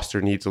 The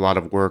roster needs a lot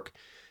of work.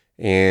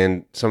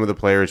 And some of the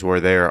players who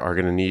are there are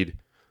going to need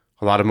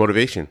a lot of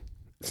motivation.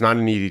 It's not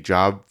an easy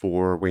job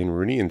for Wayne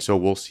Rooney, and so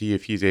we'll see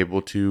if he's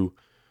able to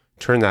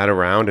turn that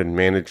around and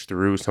manage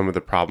through some of the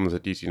problems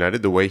at DC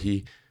United the way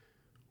he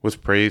was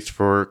praised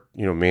for,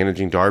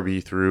 managing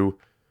Derby through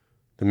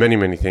the many,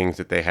 many things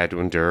that they had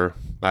to endure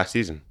last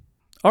season.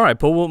 All right,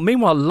 Paul. Well,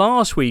 meanwhile,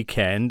 last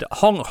weekend,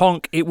 honk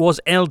honk, it was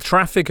El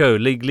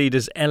Tráfico, league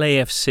leaders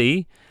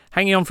LAFC,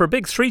 hanging on for a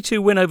big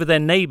 3-2 win over their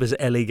neighbours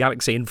LA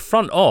Galaxy in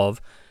front of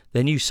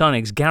their new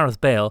signings,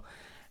 Gareth Bale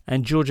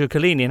and Giorgio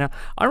Chiellini. Now,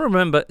 I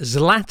remember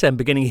Zlatan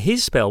beginning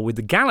his spell with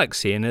the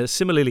Galaxy in a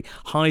similarly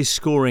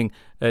high-scoring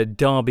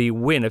derby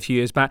win a few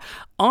years back.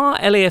 Are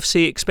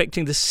LAFC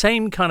expecting the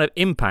same kind of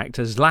impact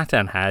as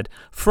Zlatan had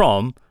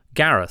from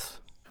Gareth?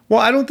 Well,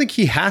 I don't think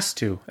he has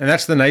to. And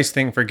that's the nice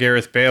thing for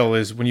Gareth Bale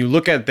is when you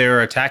look at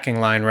their attacking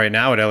line right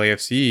now at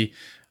LAFC,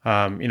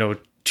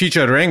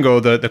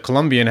 Chicharito, the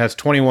Colombian, has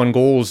 21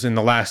 goals in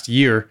the last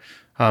year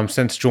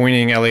since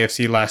joining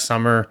LAFC last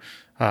summer.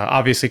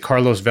 Obviously,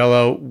 Carlos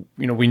Vela,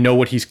 we know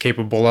what he's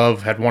capable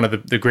of, had one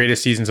of the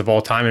greatest seasons of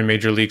all time in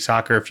Major League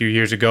Soccer a few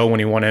years ago when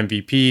he won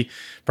MVP.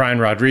 Brian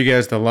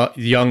Rodriguez, the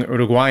young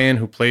Uruguayan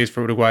who plays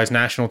for Uruguay's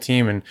national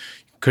team and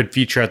could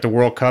feature at the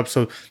World Cup.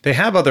 So they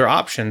have other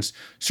options.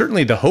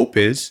 Certainly the hope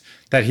is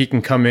that he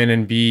can come in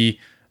and be,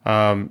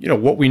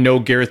 what we know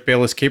Gareth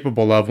Bale is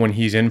capable of when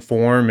he's in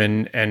form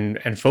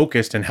and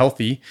focused and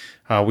healthy.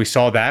 We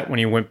saw that when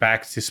he went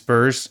back to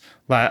Spurs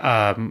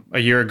a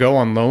year ago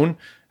on loan.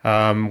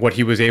 What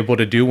he was able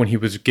to do when he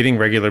was getting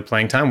regular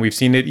playing time. We've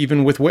seen it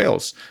even with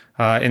Wales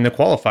in the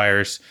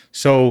qualifiers.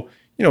 So,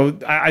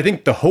 I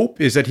think the hope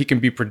is that he can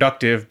be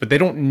productive, but they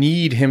don't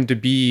need him to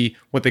be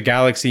what the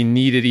Galaxy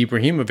needed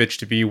Ibrahimovic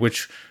to be,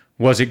 which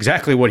was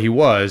exactly what he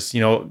was,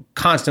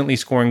 constantly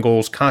scoring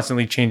goals,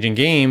 constantly changing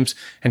games,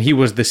 and he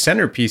was the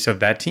centerpiece of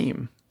that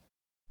team.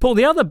 Paul,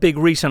 the other big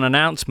recent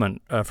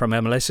announcement from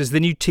MLS is the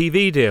new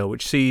TV deal,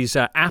 which sees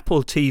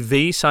Apple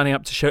TV signing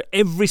up to show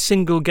every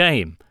single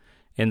game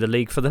in the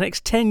league for the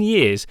next 10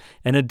 years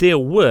in a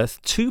deal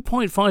worth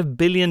 $2.5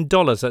 billion.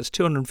 That's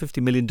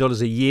 $250 million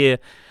a year,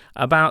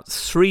 about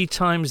 3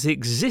 times the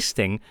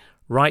existing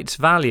rights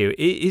value.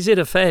 Is it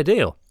a fair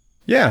deal?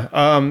 Yeah,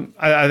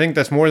 I think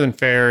that's more than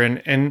fair.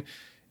 And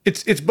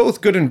it's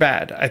both good and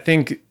bad. I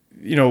think,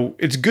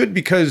 it's good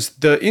because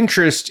the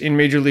interest in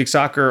Major League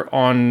Soccer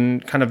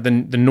on kind of the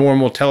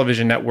normal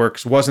television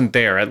networks wasn't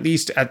there, at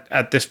least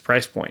at this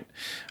price point.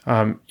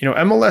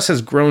 MLS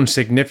has grown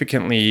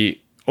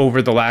significantly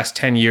over the last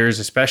 10 years,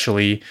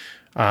 especially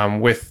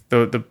with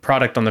the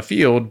product on the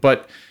field.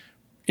 But,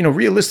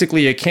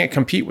 realistically, it can't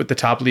compete with the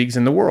top leagues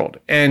in the world.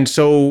 And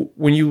so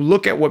when you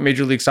look at what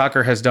Major League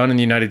Soccer has done in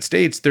the United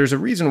States, there's a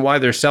reason why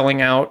they're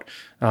selling out.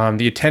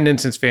 The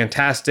attendance is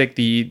fantastic.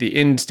 The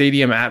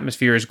in-stadium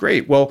atmosphere is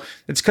great. Well,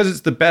 it's because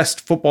it's the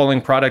best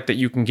footballing product that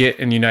you can get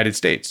in the United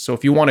States. So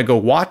if you want to go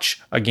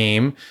watch a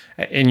game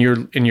in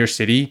your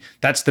city,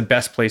 that's the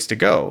best place to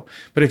go.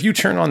 But if you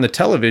turn on the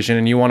television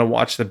and you want to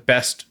watch the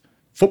best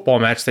football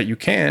match that you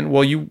can,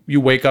 well, you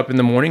wake up in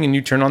the morning and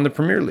you turn on the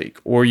Premier League,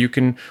 or you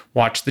can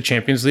watch the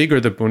Champions League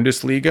or the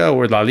Bundesliga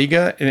or La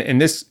Liga. In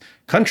this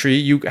country,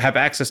 you have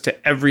access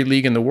to every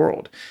league in the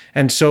world.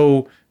 And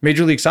so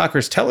Major League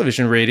Soccer's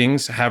television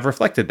ratings have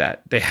reflected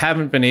that. They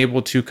haven't been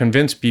able to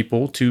convince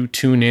people to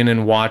tune in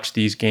and watch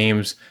these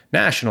games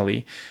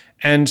nationally.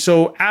 And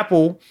so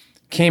Apple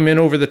came in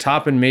over the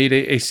top and made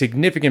a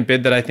significant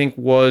bid that I think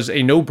was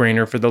a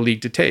no-brainer for the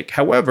league to take.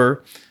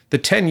 However, the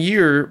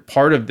 10-year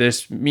part of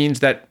this means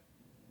that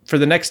for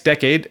the next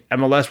decade,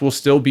 MLS will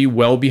still be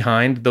well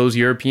behind those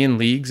European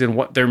leagues and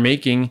what they're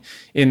making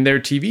in their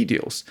TV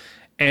deals.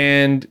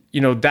 And,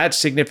 that's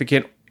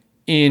significant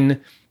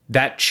in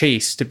that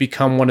chase to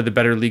become one of the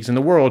better leagues in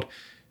the world.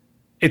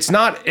 It's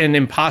not an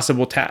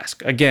impossible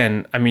task.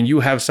 Again,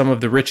 you have some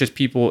of the richest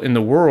people in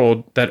the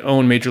world that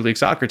own Major League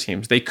Soccer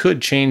teams. They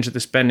could change the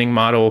spending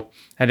model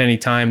at any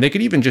time. They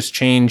could even just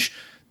change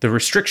the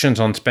restrictions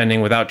on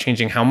spending without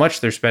changing how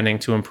much they're spending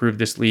to improve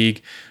this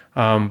league.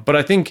 But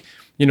I think,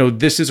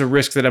 this is a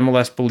risk that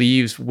MLS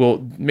believes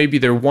maybe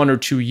they're 1 or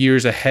 2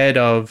 years ahead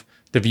of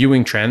the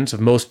viewing trends of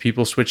most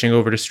people switching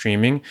over to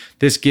streaming.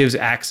 This gives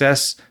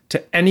access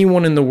to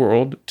anyone in the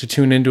world to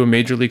tune into a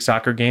Major League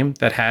Soccer game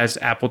that has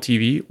Apple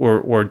TV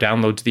or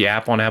downloads the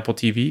app on Apple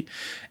TV.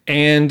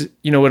 And,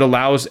 it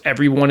allows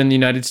everyone in the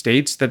United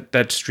States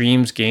that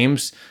streams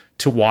games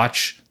to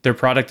watch their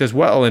product as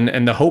well.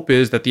 And the hope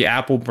is that the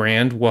Apple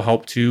brand will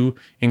help to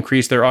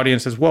increase their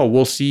audience as well.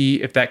 We'll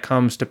see if that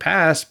comes to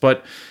pass.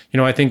 But,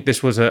 I think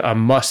this was a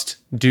must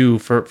do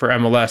for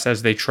MLS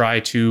as they try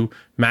to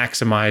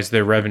maximize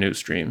their revenue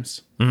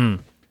streams.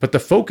 Mm. But the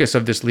focus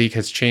of this league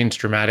has changed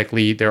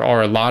dramatically. There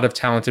are a lot of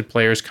talented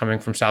players coming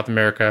from South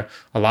America,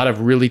 a lot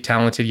of really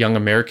talented young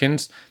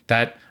Americans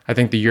that I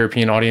think the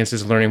European audience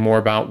is learning more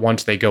about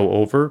once they go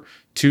over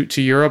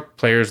to Europe.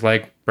 Players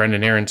like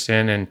Brendan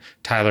Aronson and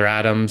Tyler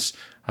Adams,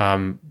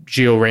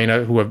 Gio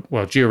Reyna,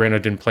 Gio Reyna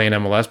didn't play in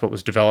MLS, but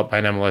was developed by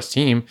an MLS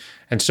team.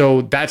 And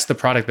so that's the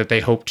product that they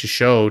hope to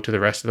show to the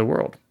rest of the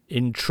world.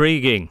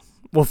 Intriguing.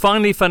 Well,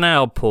 finally for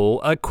now,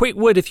 Paul, a quick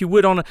word, if you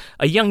would, on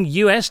a young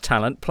US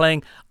talent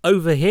playing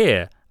over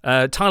here.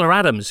 Tyler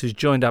Adams, who's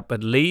joined up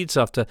at Leeds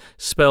after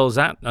spells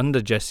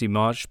under Jesse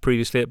Marsch,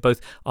 previously at both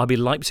RB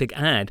Leipzig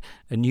and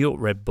New York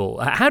Red Bull.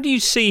 How do you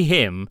see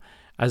him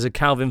as a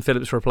Calvin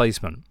Phillips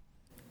replacement?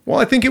 Well,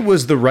 I think it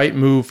was the right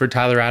move for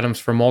Tyler Adams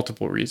for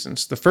multiple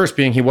reasons. The first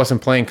being he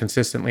wasn't playing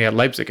consistently at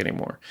Leipzig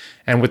anymore.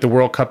 And with the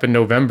World Cup in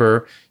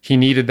November, he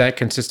needed that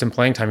consistent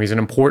playing time. He's an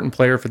important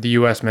player for the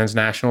U.S. men's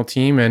national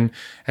team, and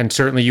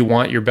certainly you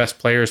want your best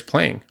players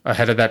playing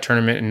ahead of that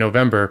tournament in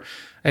November.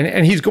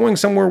 And he's going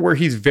somewhere where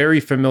he's very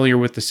familiar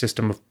with the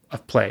system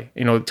of play.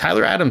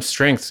 Tyler Adams'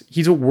 strengths,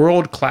 he's a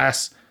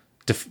world-class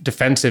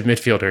defensive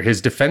midfielder.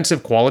 His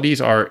defensive qualities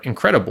are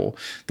incredible.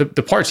 The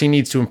parts he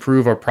needs to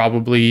improve are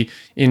probably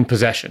in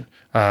possession,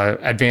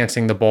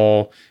 advancing the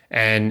ball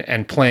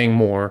and playing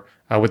more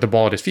with the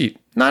ball at his feet.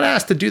 Not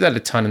asked to do that a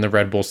ton in the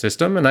Red Bull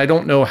system, and I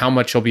don't know how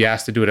much he'll be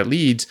asked to do it at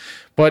Leeds,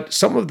 but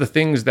some of the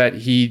things that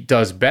he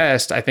does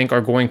best, I think, are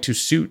going to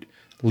suit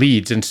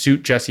Leeds and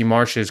suit Jesse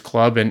Marsch's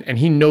club, and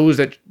he knows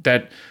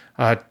that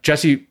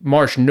Jesse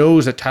Marsch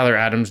knows that Tyler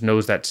Adams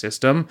knows that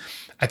system.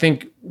 I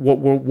think what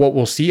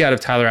we'll see out of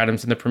Tyler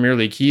Adams in the Premier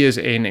League, he is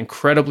an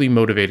incredibly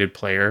motivated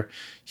player.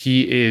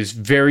 He is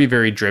very,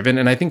 very driven,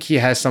 and I think he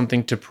has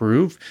something to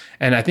prove.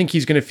 And I think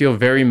he's going to feel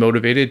very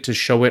motivated to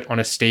show it on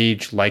a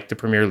stage like the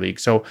Premier League.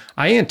 So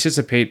I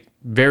anticipate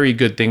very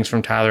good things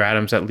from Tyler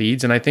Adams at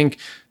Leeds, and I think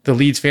the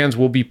Leeds fans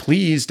will be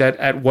pleased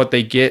at what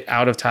they get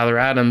out of Tyler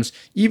Adams,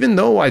 even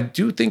though I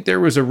do think there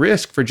was a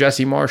risk for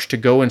Jesse Marsch to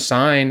go and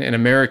sign an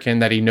American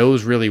that he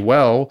knows really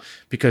well,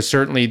 because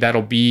certainly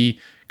that'll be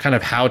kind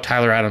of how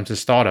Tyler Adams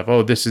is thought of.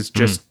 Oh, this is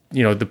just,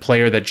 the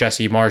player that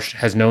Jesse Marsch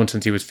has known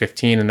since he was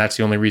 15, and that's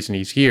the only reason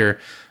he's here.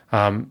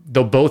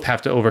 They'll both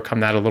have to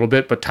overcome that a little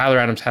bit, but Tyler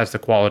Adams has the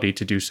quality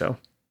to do so.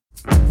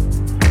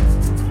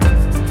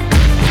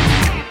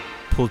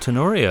 Paul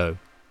Tenorio.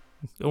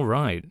 All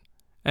right.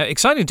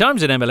 Exciting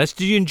times in MLS.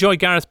 Did you enjoy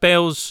Gareth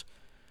Bale's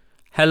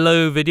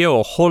hello video,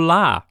 or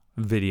hola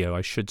video,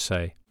 I should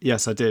say?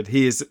 Yes, I did.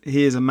 He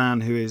is a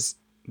man who is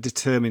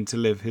determined to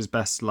live his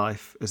best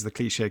life, as the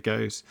cliche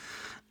goes,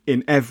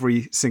 in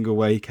every single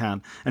way he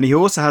can. And he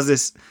also has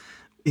this,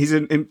 he's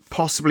an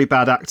impossibly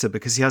bad actor,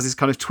 because he has this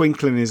kind of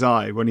twinkle in his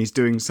eye when he's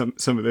doing some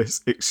of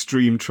this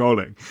extreme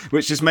trolling,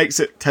 which just makes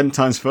it 10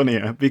 times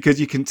funnier, because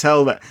you can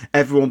tell that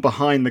everyone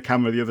behind the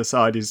camera the other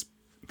side is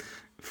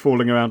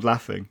falling around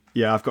laughing.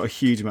 Yeah, I've got a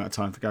huge amount of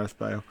time for Gareth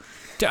Bale.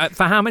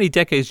 For how many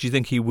decades do you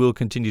think he will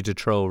continue to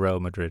troll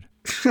Real Madrid?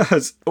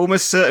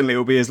 Almost certainly it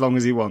will be as long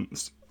as he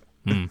wants.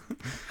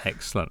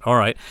 Excellent. All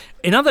right.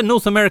 In other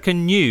North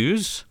American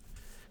news,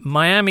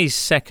 Miami's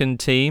second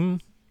team,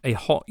 a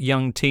hot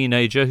young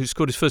teenager who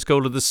scored his first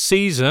goal of the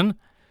season,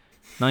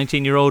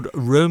 19-year-old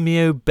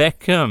Romeo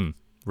Beckham.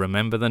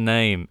 Remember the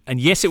name. And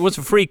yes, it was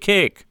a free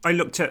kick. I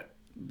looked at,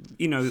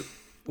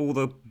 all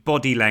the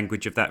body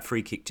language of that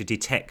free kick to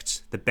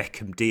detect the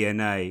Beckham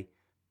DNA.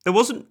 There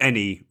wasn't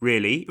any,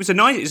 really. It was a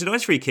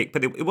nice free kick,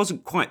 but it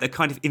wasn't quite the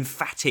kind of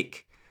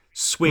emphatic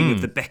swing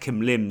of the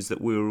Beckham limbs that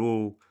we were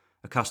all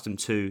accustomed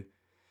to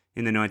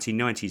in the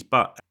 1990s.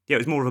 But yeah, it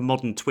was more of a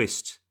modern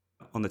twist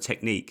on the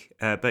technique.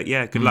 But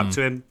yeah, good luck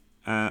to him.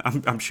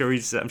 I'm sure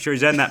he's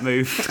earned that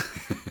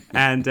move,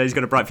 and he's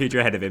got a bright future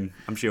ahead of him.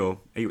 I'm sure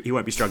he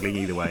won't be struggling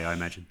either way, I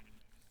imagine.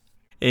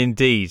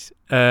 Indeed.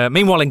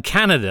 Meanwhile, in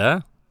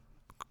Canada,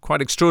 quite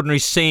extraordinary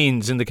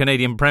scenes in the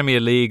Canadian Premier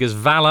League as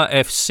Valor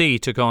FC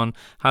took on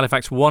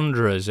Halifax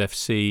Wanderers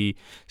FC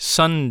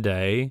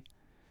Sunday.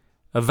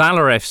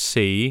 Valor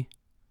FC,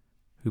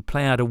 who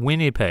play out of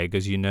Winnipeg,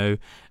 as you know,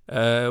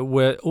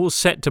 were all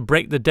set to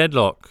break the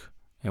deadlock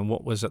in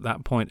what was at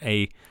that point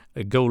a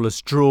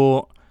goalless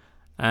draw,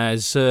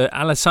 as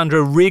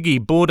Alessandro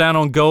Riggi bore down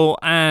on goal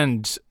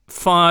and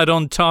fired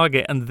on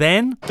target. And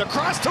then the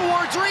cross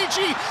towards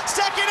Ricci,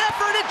 second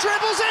effort, it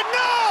dribbles it,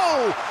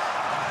 no!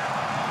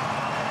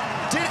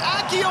 Did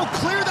Akio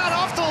clear that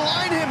off the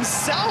line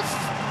himself?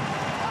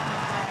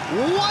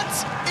 What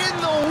in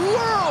the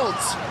world?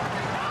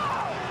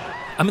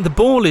 I mean,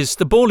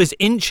 the ball is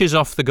inches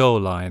off the goal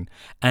line,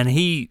 and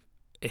he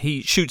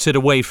shoots it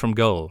away from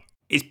goal.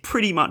 It's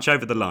pretty much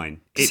over the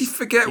line. Does he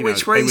forget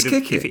which way he's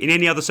kicking? If in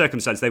any other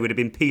circumstance, they would have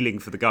been peeling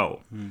for the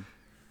goal.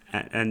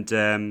 And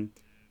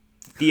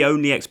the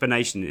only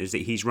explanation is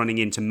that he's running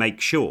in to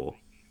make sure.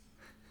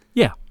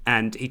 Yeah.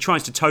 And he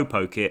tries to toe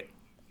poke it,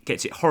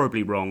 gets it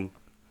horribly wrong,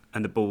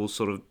 and the ball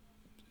sort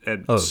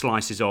of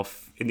slices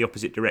off in the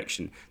opposite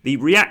direction. The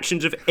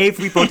reactions of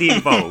everybody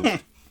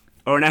involved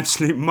are an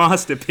absolute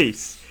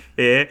masterpiece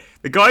here.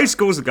 The guy who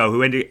scores the goal,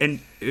 who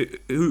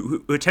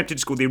attempted to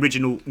score the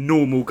original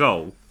normal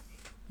goal,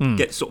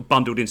 gets sort of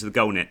bundled into the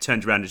goal net,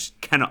 turns around and just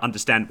cannot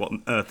understand what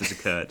on earth has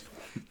occurred.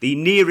 The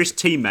nearest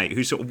teammate,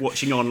 who's sort of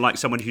watching on like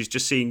someone who's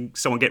just seeing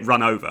someone get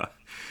run over,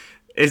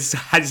 has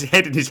his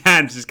head in his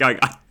hands just going,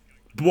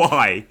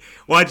 why?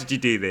 Why did you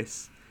do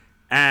this?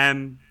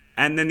 And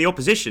then the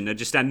opposition are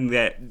just standing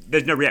there.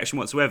 There's no reaction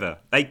whatsoever.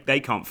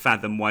 They can't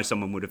fathom why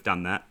someone would have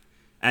done that.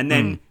 And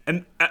then,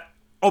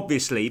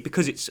 obviously,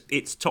 because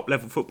it's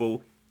top-level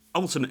football,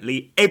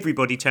 ultimately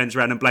everybody turns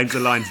around and blames the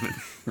linesman,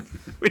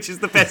 which is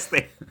the best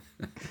thing.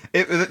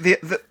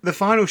 The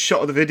final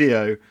shot of the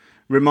video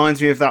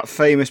reminds me of that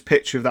famous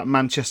picture of that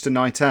Manchester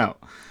night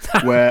out,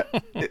 where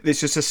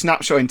it's just a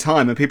snapshot in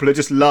time and people are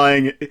just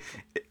lying.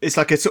 It's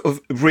like a sort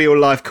of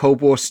real-life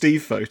Cold War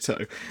Steve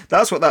photo.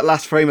 That's what that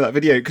last frame of that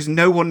video, because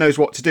no one knows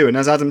what to do. And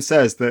as Adam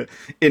says, the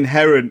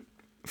inherent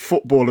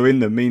footballer in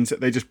them means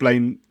that they just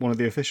blame one of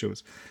the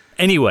officials.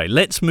 Anyway,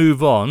 let's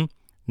move on.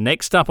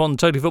 Next up on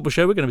Totally Football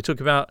Show, we're going to be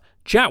talking about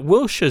Jack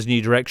Wilshere's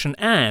new direction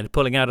and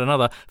pulling out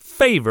another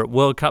favourite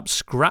World Cup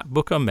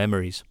scrapbooker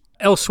memories.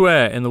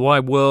 Elsewhere in the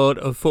wide world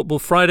of football,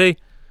 Friday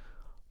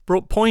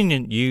brought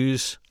poignant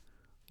news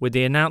with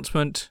the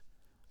announcement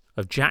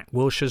of Jack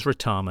Wilshere's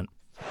retirement.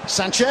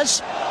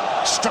 Sanchez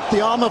struck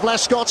the arm of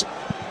Lescott.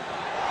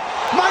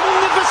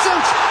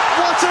 Magnificent!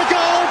 What a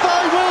goal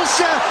by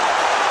Wilshere!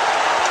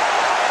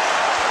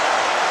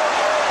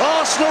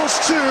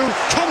 Arsenal's 2,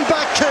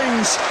 comeback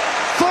kings.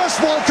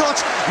 First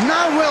Walcott,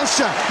 now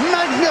Wilshere.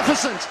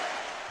 Magnificent!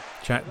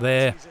 Jack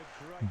there,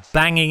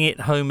 banging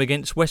it home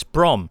against West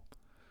Brom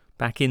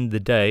back in the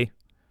day.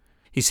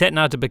 He's set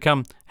now to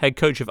become head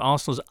coach of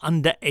Arsenal's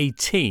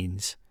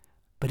under-18s,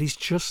 but he's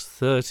just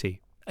 30.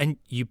 And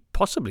you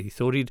possibly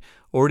thought he'd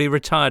already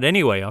retired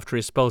anyway after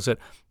his spells at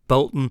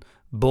Bolton,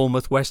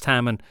 Bournemouth, West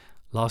Ham, and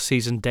last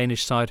season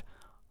Danish side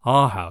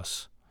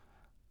Aarhus,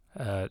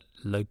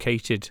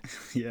 located,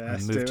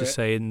 moved to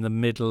say, in the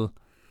middle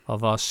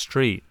of our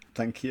street.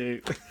 Thank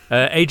you.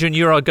 Adrian,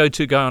 you're our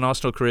go-to guy on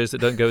Arsenal careers that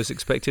don't go as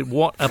expected.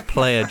 What a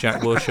player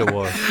Jack Wilshere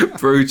was.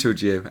 Brutal,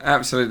 Jim.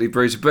 Absolutely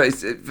brutal.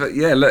 But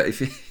yeah, look,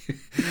 if you,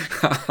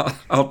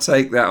 I'll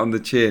take that on the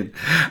chin.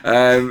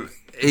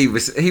 He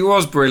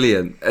was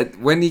brilliant.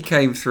 When he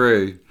came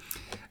through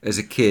as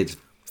a kid,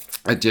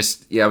 I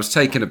was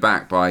taken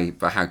aback by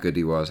how good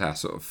he was, how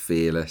sort of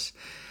fearless.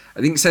 I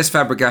think Cesc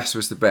Fabregas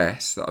was the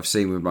best that I've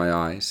seen with my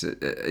eyes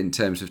in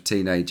terms of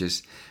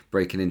teenagers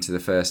breaking into the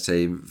first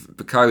team.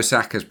 Bukayo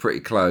Saka's pretty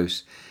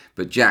close,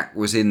 but Jack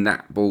was in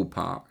that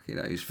ballpark. You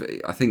know,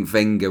 I think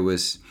Wenger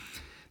was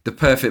the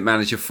perfect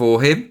manager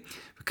for him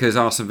because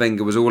Arsene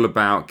Wenger was all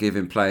about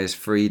giving players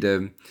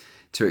freedom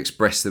to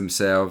express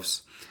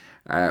themselves,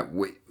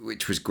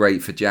 which was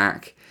great for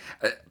Jack.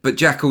 But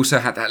Jack also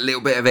had that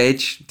little bit of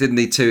edge, didn't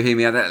he, to him?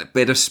 He had that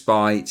bit of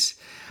spite,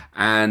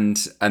 and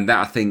that,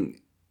 I think,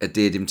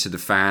 endeared him to the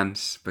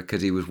fans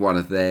because he was one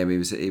of them. He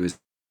was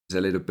a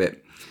little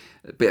bit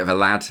of a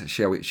lad,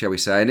 shall we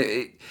say? And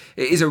it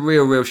is a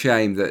real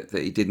shame that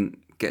he didn't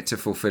get to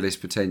fulfil his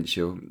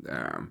potential.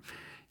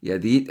 He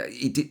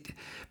did.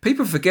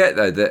 People forget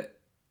though that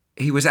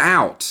he was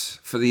out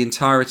for the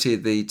entirety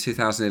of the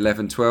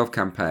 2011-12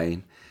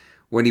 campaign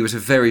when he was a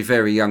very,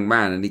 very young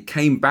man, and he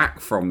came back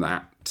from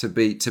that to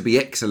be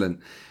excellent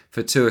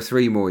for 2 or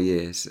 3 more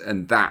years,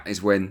 and that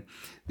is when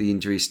the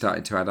injuries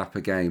started to add up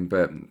again.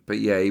 But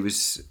yeah, he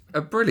was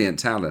a brilliant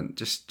talent,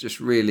 just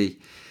really,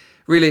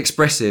 really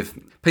expressive.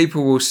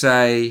 People will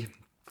say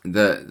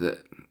that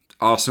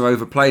Arsenal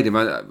overplayed him.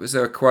 Was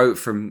there a quote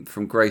from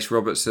Grace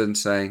Robertson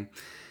saying,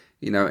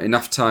 you know,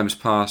 enough times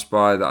passed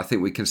by that I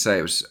think we can say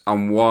it was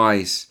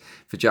unwise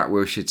for Jack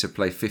Wilshere to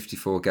play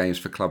 54 games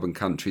for club and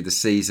country the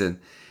season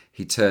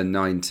he turned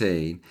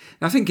 19.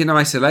 And I think in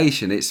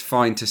isolation it's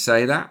fine to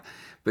say that,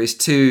 but it's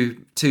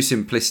too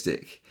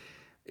simplistic,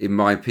 in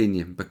my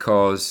opinion,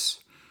 because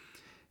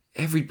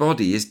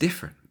everybody is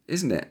different,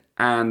 isn't it?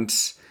 And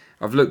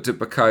I've looked at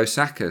Bukayo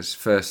Saka's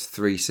first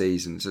 3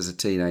 seasons as a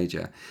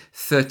teenager: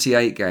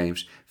 38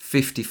 games,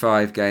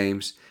 55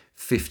 games,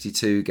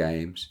 52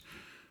 games.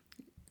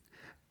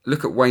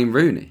 Look at Wayne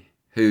Rooney,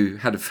 who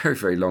had a very,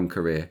 very long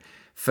career.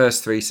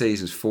 First 3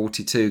 seasons,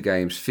 42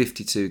 games,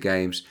 52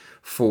 games,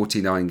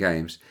 49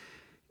 games.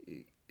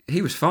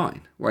 He was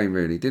fine, Wayne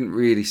Rooney. Didn't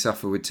really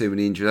suffer with too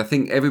many injuries. I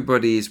think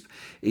everybody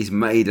is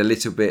made a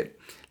little bit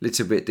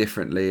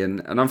differently,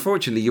 and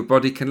unfortunately your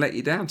body can let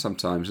you down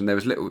sometimes. And there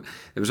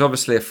was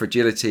obviously a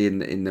fragility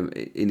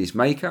in his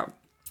makeup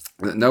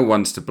that no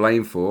one's to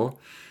blame for,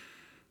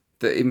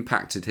 that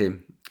impacted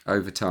him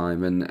over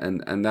time,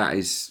 and that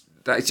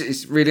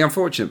is really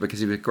unfortunate because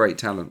he was a great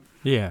talent.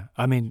 Yeah,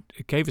 I mean,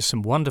 it gave us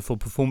some wonderful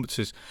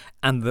performances,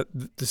 and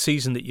the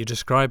season that you're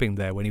describing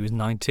there, when he was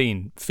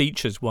 19,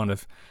 features one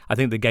of, I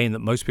think, the game that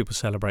most people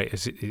celebrate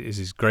is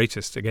his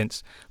greatest,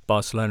 against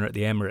Barcelona at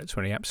the Emirates,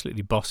 when he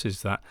absolutely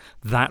bosses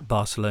that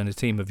Barcelona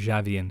team of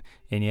Xavi and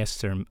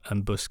Iniesta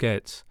and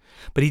Busquets.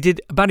 But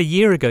about a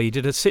year ago, he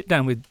did a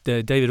sit-down with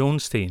David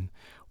Ornstein,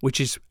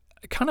 which is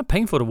kind of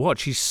painful to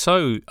watch. He's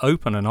so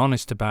open and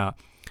honest about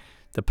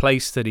the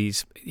place that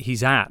he's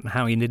at and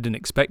how he didn't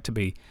expect to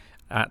be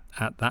at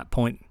that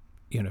point,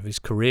 you know, of his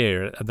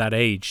career, at that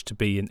age, to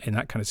be in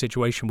that kind of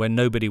situation where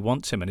nobody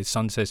wants him. And his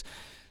son says,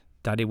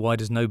 "Daddy, why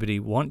does nobody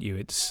want you?"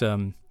 It's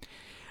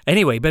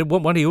anyway. But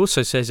what he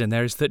also says in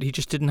there is that he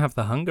just didn't have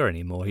the hunger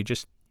anymore. He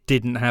just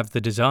didn't have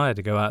the desire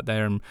to go out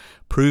there and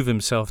prove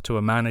himself to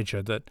a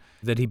manager that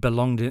he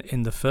belonged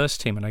in the first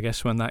team. And I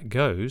guess when that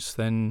goes,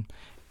 then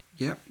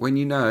yeah, when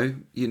you know,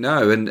 you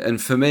know.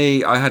 And for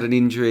me, I had an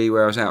injury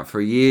where I was out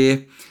for a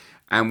year,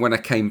 and when I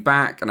came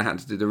back and I had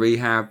to do the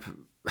rehab,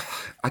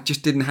 I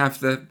just didn't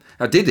have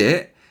I did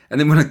it, and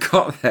then when I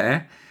got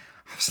there,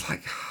 I was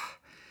like,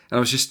 and I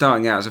was just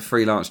starting out as a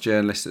freelance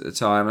journalist at the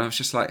time, and I was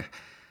just like,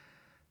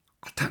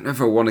 I don't know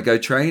if I want to go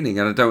training,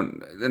 and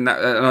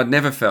I'd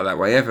never felt that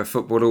way ever.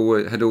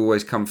 Football had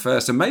always come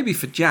first, and maybe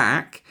for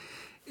Jack,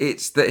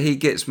 it's that he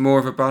gets more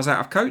of a buzz out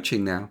of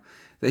coaching now,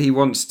 that he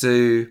wants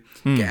to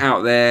get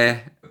out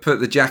there, put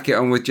the jacket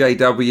on with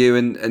JW,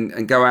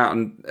 and go out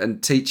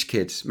and teach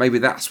kids. Maybe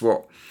that's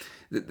what.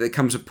 There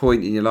comes a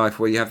point in your life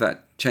where you have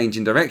that change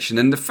in direction.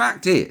 And the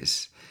fact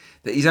is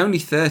that he's only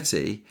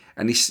 30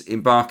 and he's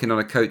embarking on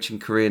a coaching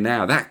career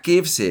now. That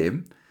gives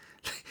him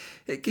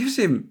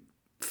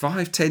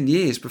 5-10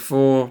 years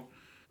before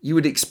you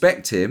would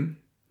expect him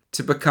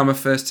to become a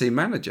first team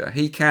manager.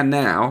 He can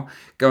now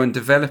go and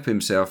develop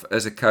himself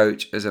as a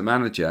coach, as a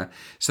manager,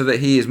 so that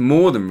he is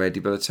more than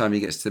ready by the time he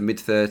gets to the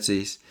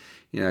mid-30s,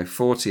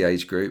 40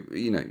 age group,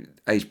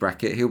 age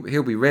bracket,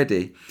 he'll be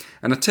ready.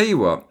 And I tell you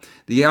what,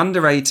 the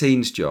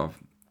under-18s job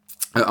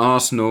at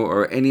Arsenal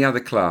or any other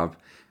club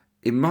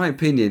in my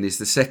opinion, is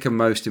the second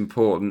most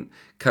important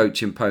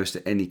coaching post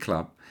at any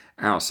club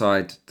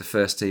outside the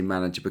first team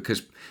manager,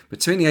 because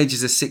between the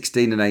ages of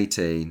 16 and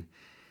 18,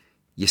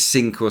 you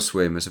sink or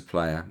swim as a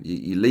player.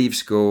 You leave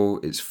school,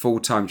 it's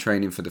full-time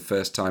training for the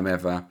first time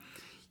ever.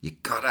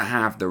 You've got to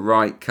have the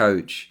right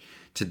coach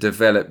to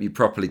develop you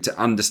properly, to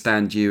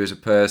understand you as a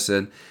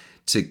person,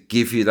 to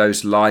give you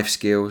those life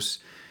skills,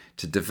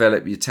 to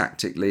develop you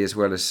tactically as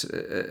well as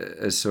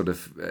sort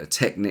of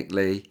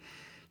technically.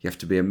 You have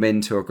to be a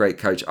mentor, a great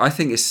coach. I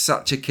think it's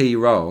such a key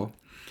role.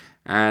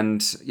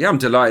 And yeah, I'm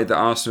delighted that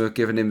Arsenal have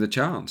given him the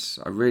chance.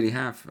 I really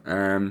have.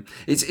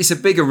 It's a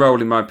bigger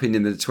role, in my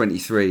opinion, than the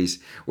 23s,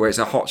 where it's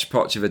a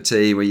hodgepodge of a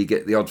team where you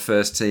get the odd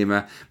first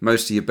teamer.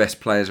 Most of your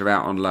best players are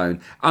out on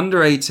loan. Under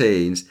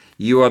 18s,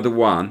 you are the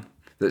one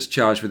that's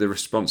charged with the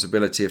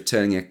responsibility of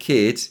turning a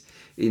kid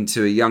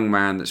into a young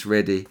man that's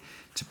ready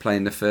to play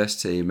in the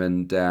first team.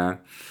 And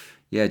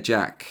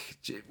Jack,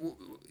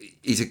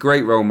 he's a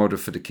great role model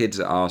for the kids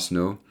at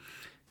Arsenal.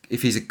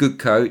 If he's a good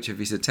coach, if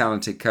he's a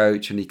talented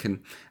coach, and he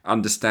can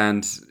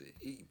understand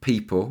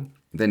people,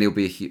 then he'll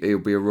be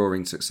a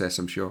roaring success,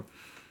 I'm sure.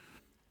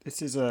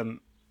 This is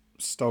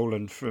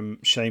stolen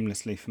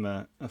shamelessly from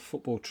a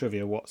football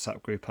trivia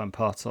WhatsApp group I'm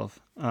part of.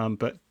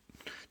 But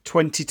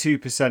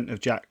 22%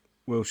 of Jack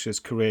Wilshere's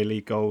career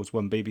league goals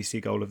won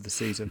BBC Goal of the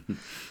Season.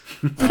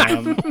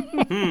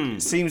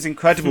 It seems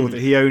incredible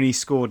that he only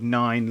scored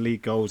 9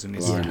 league goals in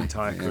his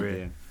entire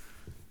career.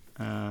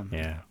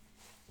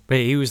 But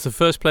he was the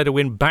first player to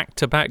win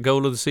back-to-back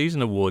Goal of the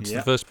Season awards.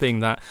 The first being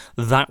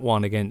that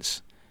one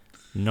against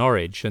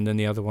Norwich, and then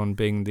the other one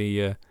being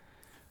the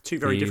two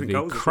very different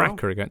goals.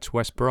 Cracker against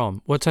West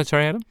Brom. What's that,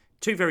 sorry, Adam?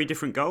 Two very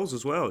different goals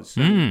as well. It's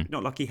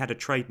not like he had a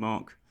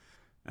trademark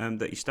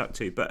that he stuck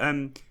to. But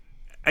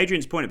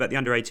Adrian's point about the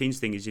under-18s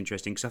thing is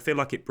interesting, because I feel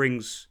like it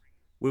brings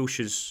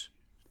Wilshere's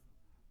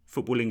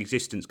footballing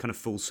existence kind of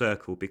full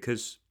circle,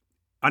 because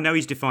I know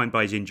he's defined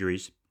by his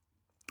injuries,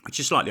 which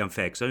is slightly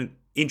unfair, because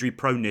injury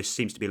proneness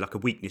seems to be like a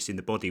weakness in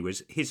the body,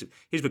 whereas his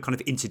were kind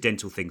of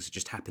incidental things that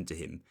just happened to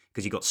him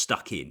because he got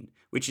stuck in,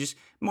 which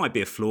might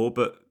be a flaw,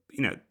 but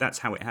that's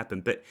how it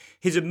happened. But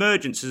his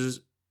emergence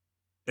as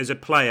a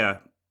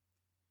player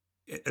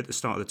at the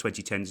start of the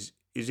 2010s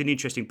is an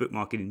interesting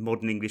bookmark in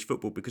modern English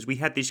football, because we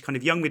had this kind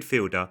of young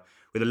midfielder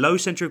with a low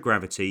centre of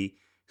gravity,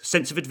 a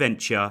sense of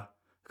adventure,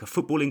 a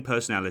footballing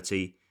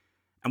personality,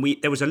 and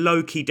there was a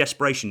low-key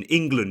desperation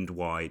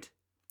England-wide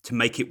to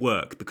make it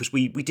work, because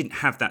we didn't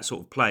have that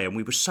sort of player, and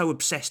we were so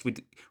obsessed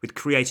with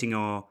creating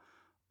our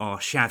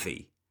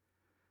Xavi,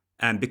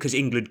 because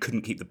England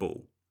couldn't keep the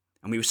ball,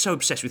 and we were so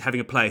obsessed with having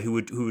a player who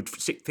would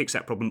fix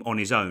that problem on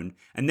his own.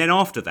 And then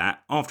after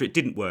it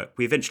didn't work,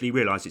 we eventually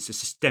realised it's a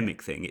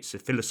systemic thing, it's a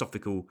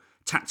philosophical,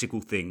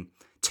 tactical thing.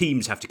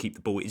 Teams have to keep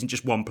the ball. It isn't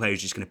just one player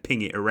who's just going to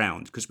ping it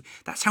around, because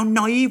that's how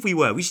naive we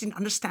were. We just didn't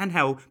understand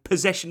how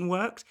possession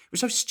worked. It was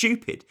so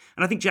stupid.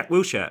 And I think Jack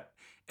Wilshere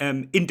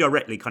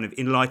indirectly kind of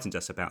enlightened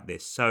us about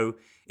this. So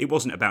it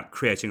wasn't about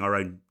creating our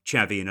own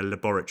Xavi in a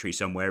laboratory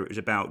somewhere. It was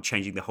about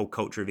changing the whole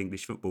culture of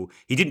English football.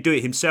 He didn't do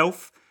it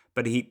himself,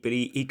 but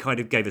he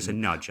kind of gave us a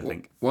nudge, I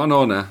think. One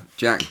honour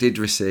Jack did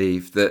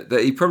receive that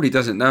he probably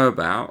doesn't know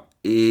about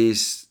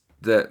is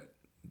that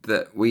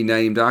we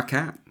named our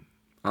cat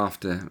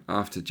after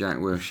Jack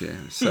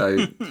Wilshere. So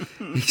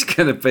he's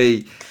going to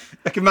be...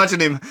 I can imagine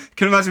him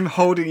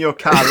holding your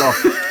cat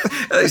aloft.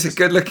 It's a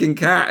good-looking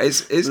cat.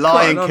 It's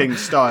Lion King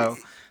style.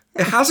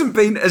 It hasn't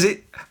been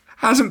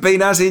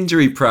as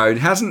injury prone.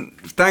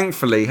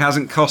 Thankfully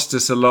hasn't cost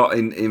us a lot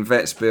in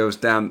vets bills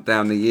down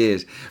the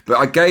years. But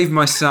I gave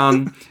my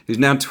son, who's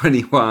now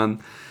 21,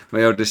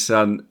 my oldest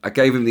son, I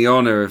gave him the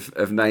honour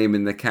of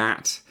naming the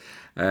cat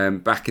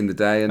back in the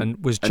day.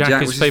 And was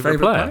Jack his favourite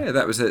player?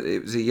 It was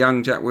a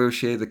young Jack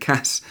Wilshere. The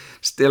cat's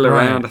still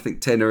around, I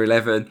think 10 or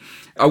 11.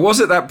 I was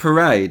at that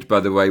parade, by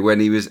the way, when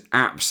he was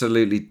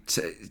absolutely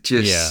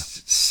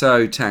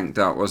so tanked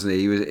up, wasn't he?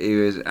 He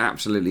was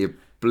absolutely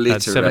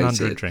obliterated. Had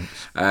 700 drinks.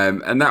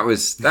 And that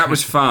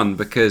was fun,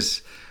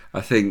 because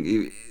I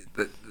think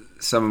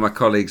some of my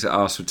colleagues at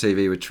Arsenal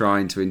TV were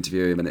trying to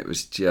interview him, and it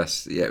was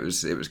just it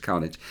was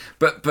carnage.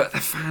 But the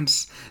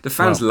fans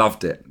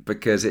loved it,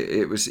 because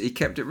he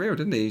kept it real,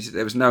 didn't he?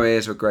 There was no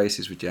airs or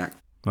graces with Jack.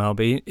 Well, it'll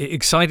be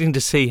exciting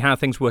to see how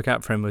things work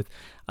out for him with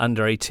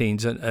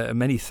under-18s. And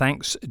many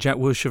thanks, Jack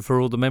Wilshere, for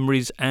all the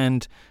memories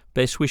and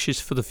best wishes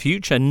for the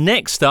future.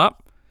 Next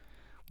up,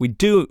 we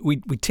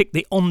tick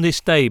the On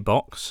This Day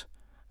box,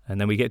 and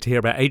then we get to hear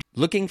about Adrian.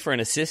 Looking for an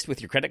assist with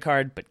your credit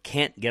card but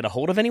can't get a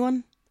hold of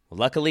anyone? Well,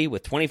 luckily,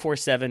 with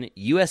 24/7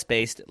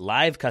 US-based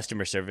live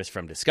customer service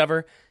from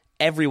Discover,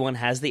 everyone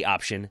has the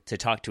option to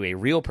talk to a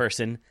real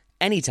person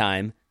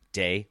anytime,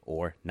 day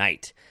or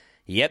night.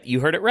 Yep, you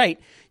heard it right.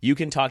 You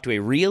can talk to a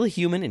real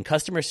human in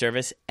customer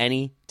service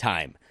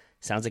anytime.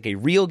 Sounds like a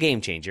real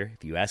game changer,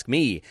 if you ask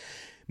me.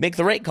 Make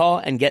the right call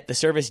and get the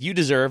service you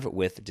deserve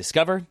with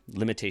Discover.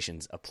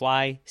 Limitations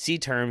apply. See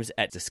terms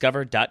at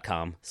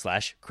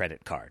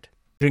discover.com/creditcard.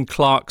 Adrian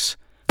Clark's.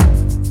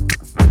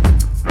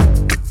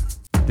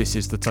 This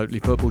is the Totally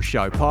Football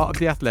Show, part of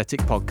the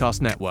Athletic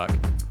Podcast Network.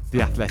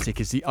 The Athletic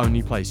is the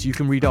only place you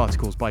can read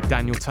articles by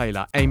Daniel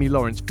Taylor, Amy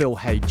Lawrence, Phil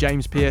Hay,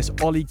 James Pearce,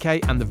 Ollie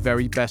Kay, and the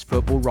very best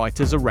football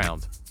writers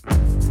around.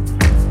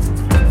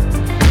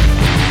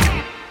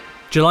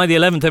 July the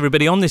 11th,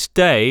 everybody. On this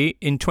day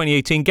in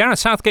 2018, Gareth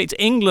Southgate's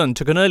England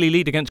took an early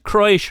lead against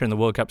Croatia in the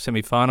World Cup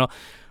semi-final,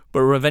 but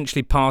were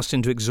eventually passed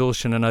into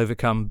exhaustion and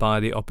overcome by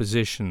the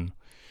opposition.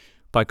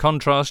 By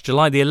contrast,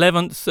 July the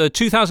 11th,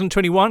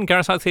 2021,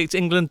 Gareth Southgate's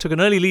England took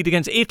an early lead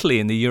against Italy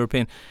in the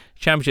European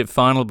Championship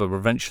final, but were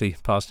eventually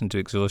passed into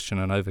exhaustion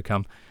and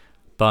overcome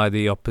by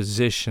the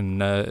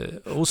opposition.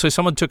 Also,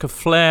 someone took a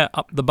flare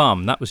up the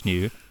bum. That was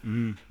new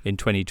in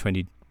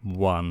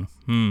 2021.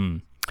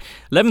 11th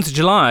of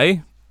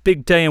July,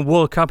 big day in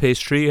World Cup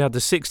history. You had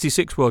the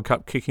 66 World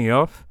Cup kicking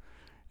off,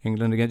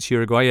 England against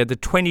Uruguay. You had the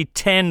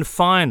 2010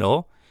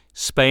 final,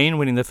 Spain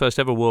winning their first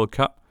ever World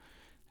Cup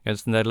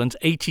against the Netherlands.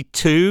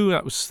 82,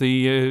 that was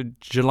the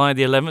July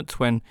the 11th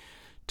when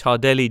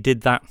Tardelli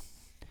did that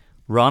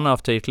run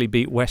after Italy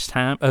beat West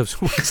Ham. Oh,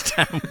 West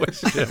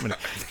Germany.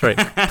 Sorry.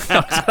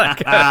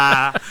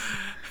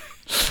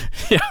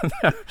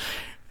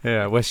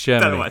 Yeah, West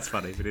Germany. I don't know why it's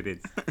funny, but it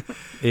is.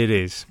 It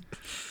is.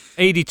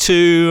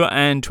 82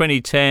 and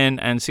 2010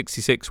 and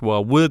 66,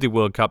 while worthy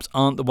World Cups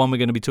aren't the one we're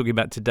going to be talking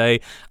about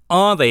today,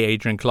 are they,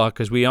 Adrian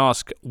Clark, as we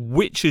ask,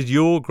 which is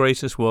your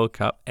greatest World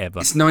Cup ever?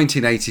 It's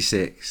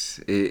 1986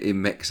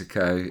 in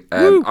Mexico.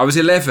 I was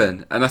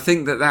 11, and I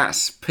think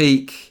that's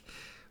peak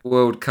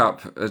World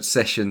Cup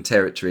session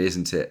territory,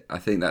 isn't it? I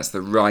think that's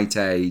the right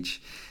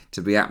age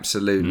to be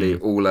absolutely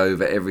all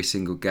over every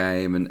single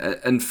game,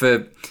 and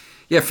for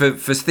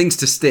things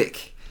to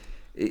stick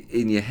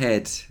in your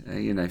head.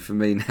 For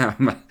me now,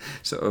 I'm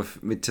sort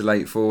of mid to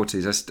late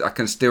 40s. I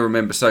can still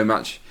remember so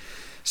much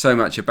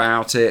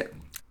about it.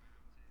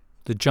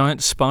 The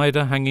giant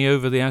spider hanging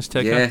over the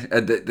Azteca. Yeah,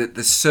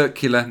 the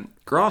circular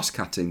grass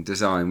cutting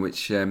design,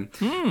 which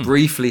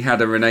briefly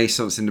had a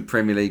renaissance in the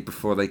Premier League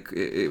before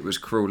it was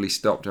cruelly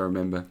stopped. I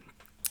remember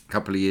a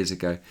couple of years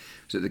ago.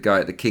 Was it the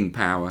guy at the King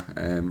Power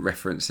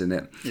referencing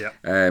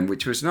it,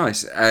 which was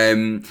nice.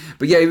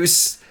 But yeah, it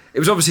was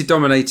obviously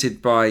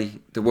dominated by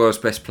the world's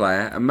best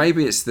player, and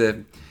maybe it's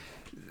the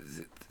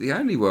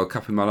only World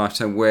Cup in my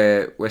lifetime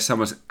where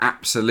someone's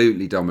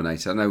absolutely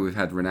dominated. I know we've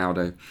had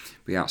Ronaldo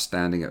be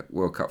outstanding at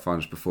World Cup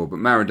finals before, but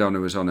Maradona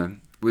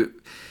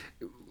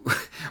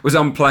was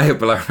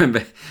unplayable. I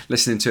remember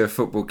listening to a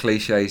Football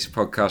Clichés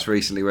podcast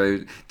recently where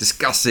they were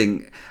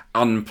discussing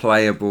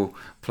unplayable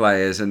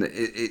players, and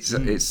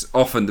it's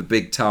often the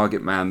big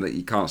target man that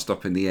you can't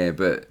stop in the air,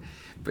 but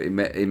in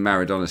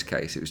Maradona's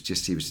case, it was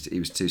just he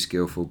was too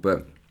skillful.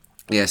 But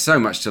yeah, so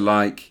much to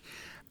like,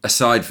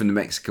 aside from the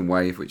Mexican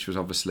wave, which was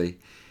obviously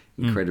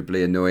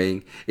incredibly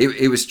annoying.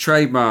 It was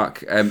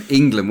trademark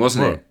England,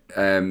 wasn't it?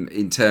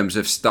 In terms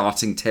of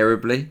starting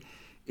terribly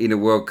in a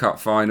World Cup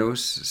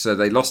finals. So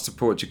they lost to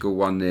Portugal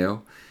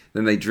 1-0.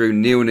 Then they drew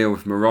 0-0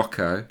 with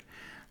Morocco.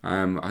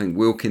 I think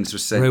Wilkins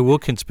was sent. Ray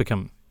Wilkins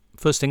became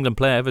first England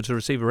player ever to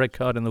receive a red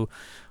card in the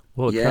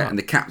World Cup. And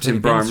the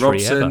captain Brian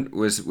Robson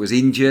was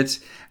injured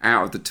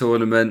out of the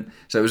tournament,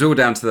 so it was all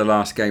down to the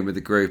last game of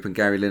the group. And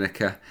Gary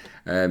Lineker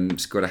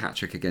scored a hat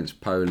trick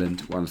against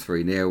Poland, won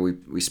 3-0.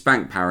 We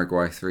spanked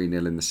Paraguay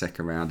 3-0 in the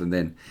second round, and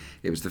then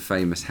it was the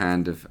famous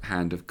hand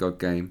of God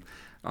game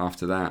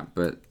after that.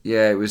 But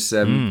yeah, it was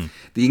the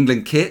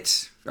England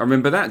kit. I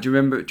remember that. Do you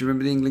remember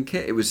the England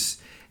kit?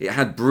 It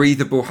had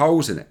breathable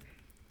holes in it,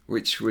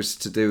 which was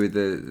to do with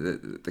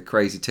the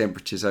crazy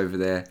temperatures over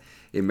there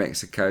in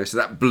Mexico. So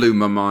that blew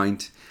my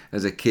mind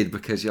as a kid,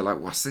 because you're like,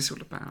 what's this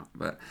all about?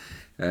 But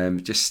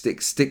just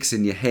sticks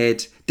in your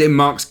head.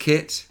 Denmark's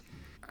kit,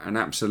 an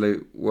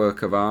absolute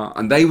work of art,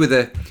 and they were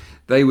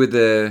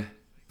the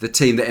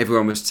team that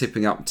everyone was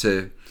tipping up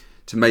to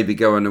maybe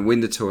go on and win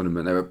the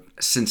tournament. They were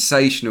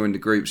sensational in the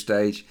group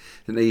stage,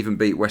 and they even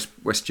beat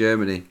West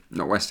Germany,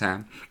 not West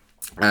Ham.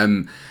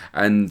 And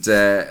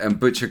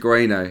Butcher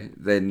Gueno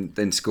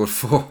then scored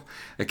 4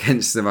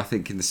 against them, I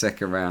think, in the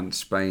second round.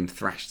 Spain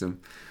thrashed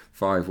them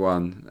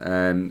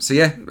 5-1.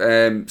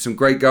 Some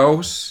great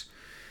goals.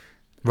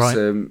 Right.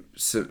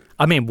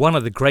 I mean, one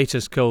of the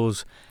greatest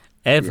goals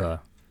ever.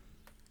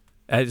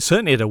 Yeah.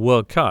 Certainly at a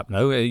World Cup.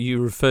 No,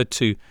 you referred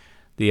to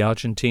the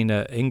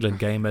Argentina-England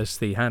game as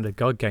the hand of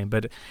God game,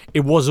 but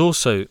it was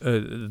also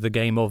the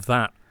game of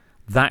that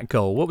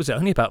goal. What was it?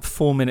 Only about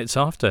 4 minutes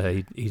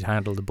after he'd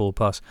handled the ball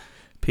past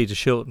Peter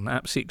Shilton.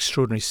 Absolutely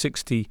extraordinary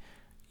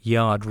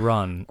 60-yard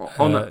run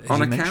on a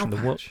cow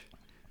patch.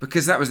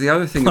 Because that was the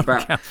other thing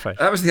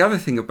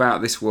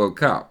about this World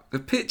Cup. The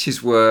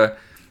pitches were,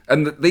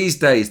 and these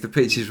days the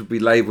pitches would be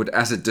labelled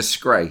as a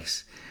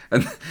disgrace,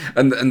 and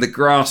the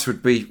grass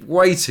would be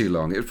way too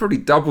long. It was probably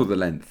double the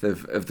length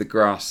of the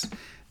grass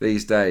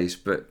these days.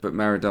 But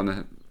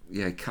Maradona,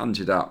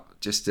 conjured up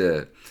just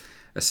a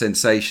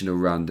sensational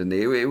run, and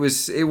it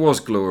was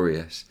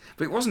glorious.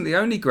 But it wasn't the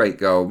only great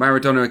goal.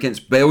 Maradona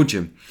against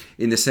Belgium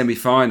in the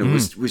semi-final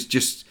was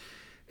just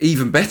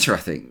even better, I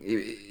think,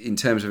 in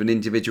terms of an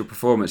individual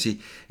performance.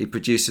 He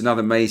produced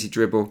another mazy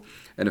dribble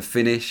and a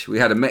finish. We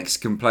had a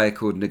Mexican player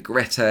called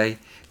Negrete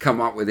come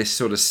up with this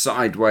sort of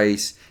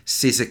sideways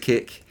scissor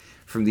kick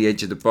from the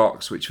edge of the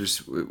box, which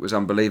was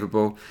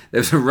unbelievable.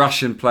 There was a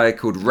Russian player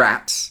called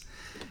Rats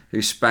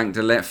who spanked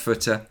a left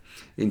footer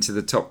into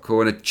the top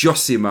corner.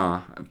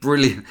 Josimar,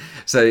 brilliant.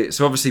 So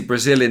obviously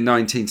Brazil in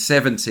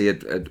 1970 had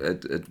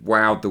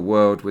wowed the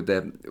world with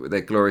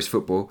their glorious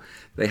football.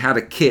 They had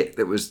a kit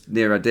that was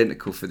near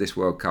identical for this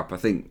World Cup, I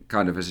think,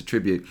 kind of as a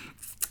tribute.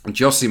 And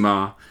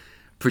Josimar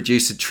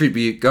produced a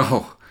tribute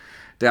goal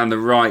down the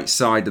right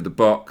side of the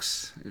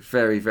box.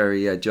 Very,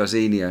 very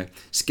Jorginho.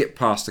 Skipped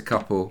past a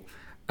couple,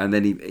 and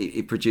then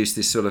he produced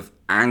this sort of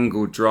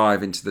angled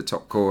drive into the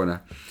top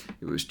corner.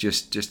 It was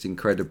just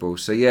incredible.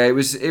 So yeah, it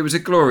was a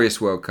glorious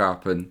World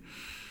Cup, and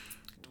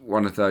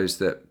one of those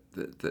that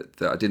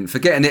I didn't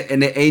forget.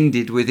 And it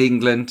ended with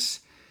England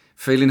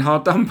feeling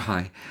hard done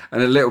by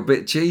and a little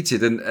bit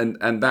cheated,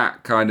 and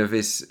that kind of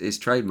is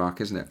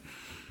trademark, isn't it?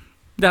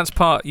 That's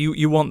part,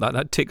 you want that.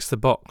 That ticks the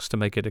box to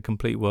make it a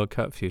complete World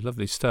Cup for you.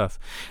 Lovely stuff.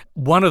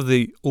 One of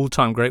the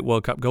all-time great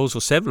World Cup goals,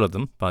 or several of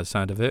them by the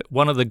sound of it,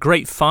 one of the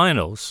great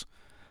finals,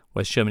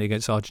 West Germany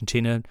against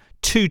Argentina,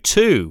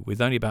 2-2 with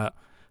only about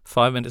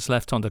 5 minutes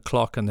left on the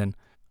clock, and then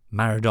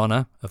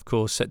Maradona, of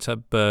course, sets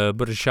up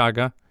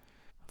Burruchaga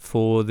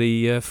for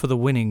the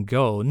winning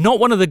goal. Not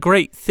one of the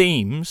great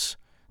themes.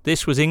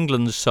 This was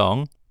England's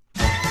song.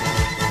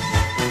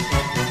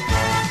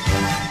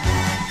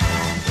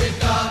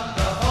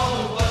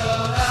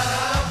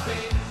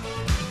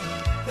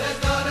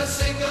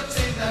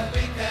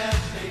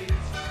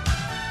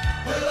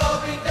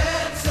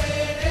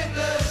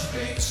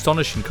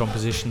 Astonishing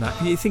composition.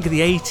 That you think of the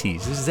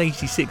 80s. This is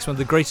 86, one of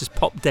the greatest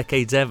pop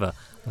decades ever.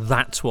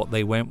 That's what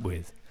they went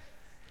with.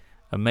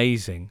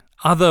 Amazing.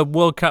 Other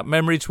World Cup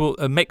memories. Well,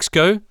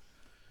 Mexico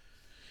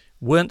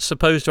weren't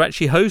supposed to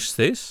actually host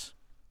this.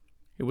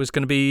 It was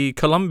going to be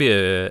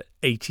Colombia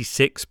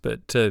 86,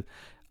 but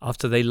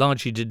after they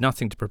largely did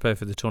nothing to prepare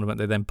for the tournament,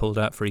 they then pulled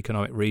out for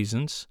economic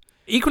reasons.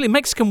 Equally,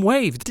 Mexican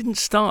Wave didn't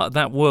start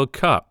that World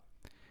Cup.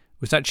 It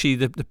was actually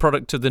the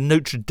product of the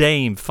Notre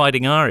Dame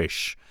Fighting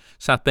Irish,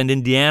 South Bend,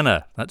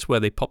 Indiana. That's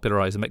where they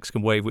popularised the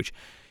Mexican Wave, which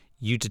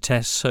you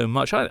detest so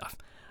much. I'm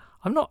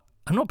not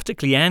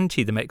particularly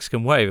anti the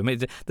Mexican Wave. I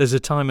mean, there's a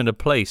time and a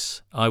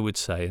place, I would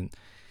say. And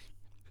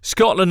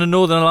Scotland and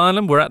Northern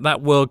Ireland were at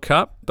that World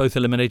Cup, both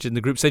eliminated in the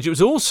group stage. It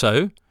was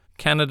also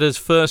Canada's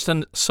first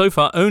and so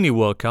far only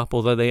World Cup,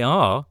 although they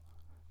are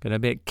going to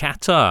be at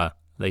Qatar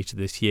later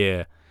this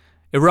year.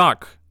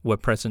 Iraq were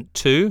present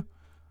too.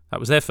 That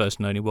was their first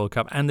and only World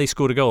Cup, and they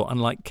scored a goal,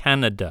 unlike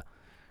Canada.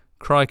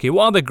 Crikey,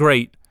 what other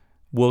great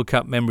World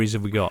Cup memories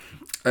have we got?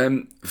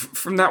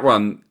 From that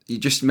one, you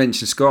just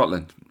mentioned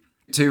Scotland.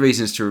 2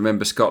 reasons to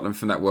remember Scotland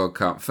from that World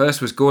Cup. First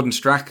was Gordon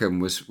Strachan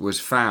was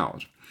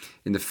fouled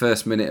in the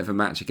first minute of a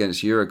match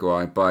against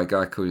Uruguay by a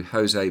guy called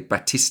Jose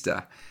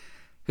Batista,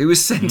 who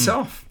was sent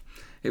off.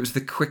 It was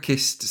the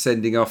quickest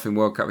sending off in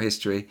World Cup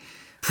history.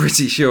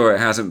 Pretty sure it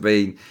hasn't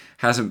been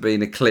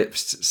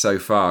eclipsed so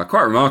far.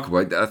 Quite remarkable.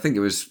 I think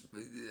it was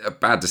a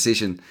bad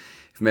decision,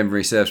 if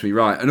memory serves me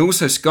right. And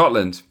also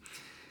Scotland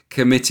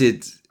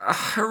committed a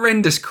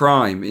horrendous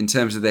crime in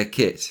terms of their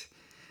kit.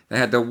 They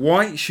had the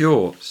white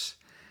shorts.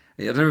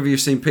 I don't know if you've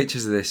seen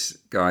pictures of this,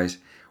 guys,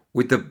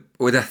 with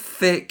a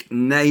thick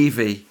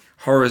navy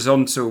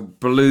horizontal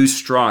blue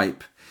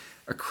stripe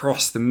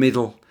across the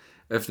middle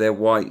of their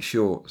white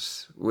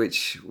shorts,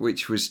 which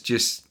was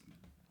just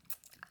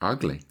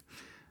ugly,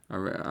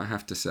 I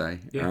have to say.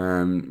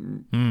 Yeah.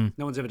 No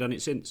one's ever done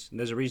it since, and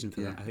there's a reason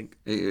for that, I think.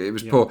 It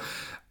was poor.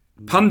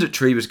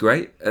 Punditry was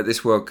great at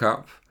this World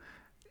Cup.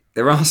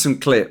 There are some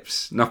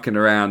clips knocking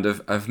around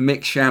of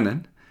Mick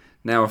Shannon,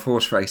 now of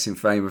horse racing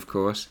fame, of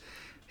course.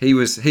 He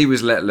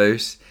was let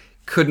loose.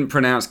 Couldn't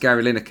pronounce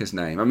Gary Lineker's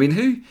name. I mean,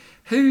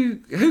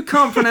 who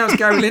can't pronounce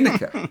Gary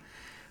Lineker?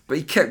 But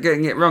he kept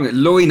getting it wrong.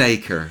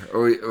 Loinaker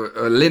or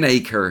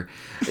Lineker.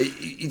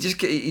 He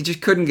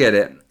just couldn't get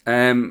it.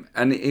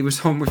 And he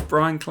was on with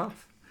Brian Clough.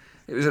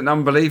 It was an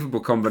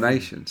unbelievable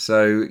combination.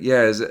 So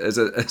yeah, as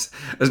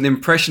an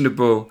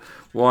impressionable,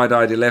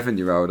 wide-eyed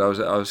 11-year-old,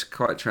 I was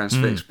quite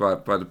transfixed by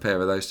the pair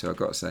of those two, I've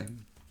got to say.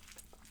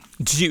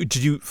 Did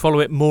you follow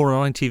it more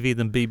on ITV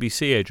than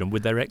BBC, Adrian,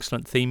 with their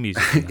excellent theme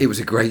music? It was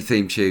a great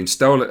theme tune.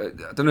 Stolen.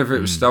 I don't know if it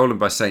was stolen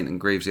by Saint and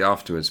Greavesy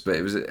afterwards, but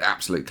it was an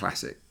absolute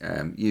classic.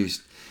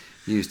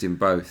 Used in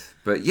both.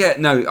 But yeah,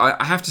 no,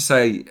 I have to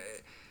say,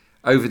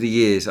 over the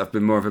years, I've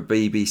been more of a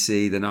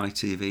BBC than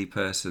ITV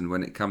person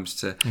when it comes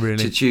to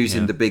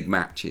choosing the big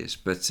matches.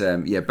 But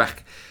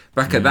back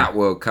at that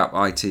World Cup,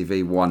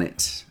 ITV won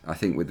it, I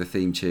think, with the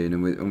theme tune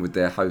and with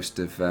their host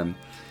of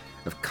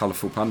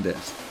colourful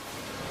pundits.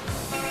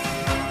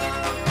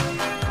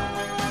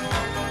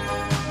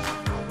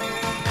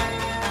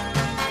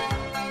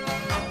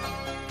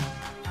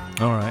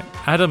 All right.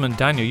 Adam and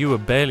Daniel, you were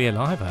barely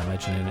alive, I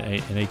imagine,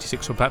 in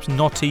 86, or perhaps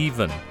not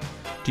even.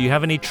 Do you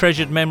have any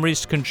treasured memories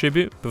to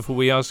contribute before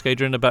we ask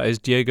Adrian about his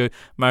Diego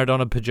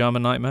Maradona pyjama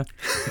nightmare?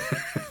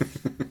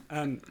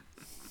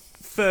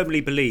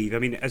 firmly believe, I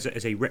mean,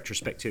 as a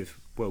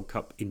retrospective World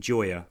Cup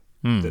enjoyer,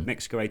 that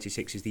Mexico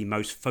 86 is the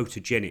most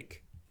photogenic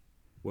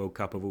World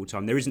Cup of all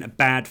time. There isn't a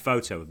bad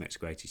photo of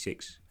Mexico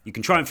 86. You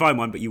can try and find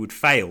one, but you would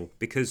fail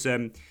because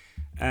there's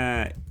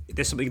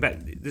something about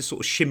this sort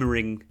of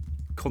shimmering,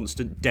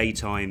 constant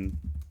daytime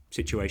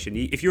situation.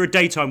 If you're a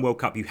daytime World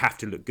Cup, you have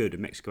to look good,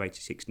 and Mexico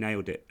 86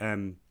 nailed it.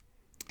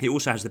 It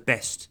also has the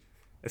best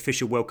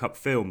official World Cup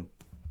film,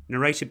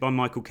 narrated by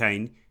Michael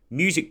Caine,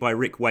 music by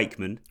Rick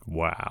Wakeman.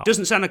 Wow.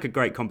 Doesn't sound like a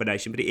great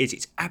combination, but it is.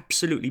 It's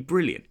absolutely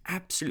brilliant,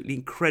 absolutely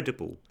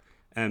incredible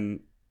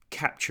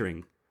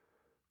capturing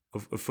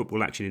of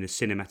football action in a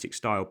cinematic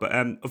style. But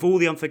of all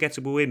the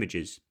unforgettable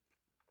images,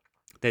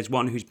 there's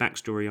one whose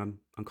backstory I'm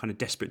kind of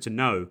desperate to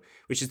know,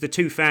 which is the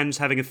two fans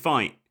having a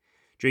fight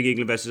during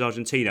England versus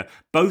Argentina,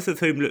 both of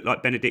whom look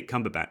like Benedict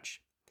Cumberbatch.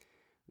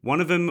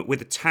 One of them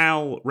with a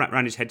towel wrapped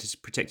around his head to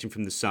protect him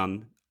from the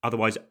sun,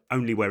 otherwise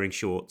only wearing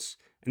shorts,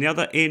 and the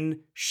other in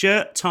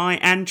shirt, tie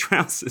and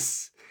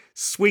trousers,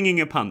 swinging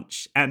a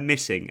punch and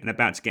missing and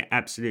about to get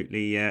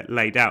absolutely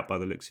laid out by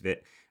the looks of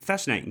it.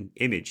 Fascinating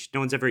image. No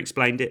one's ever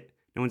explained it.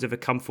 No one's ever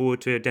come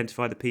forward to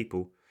identify the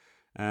people.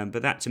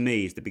 But that, to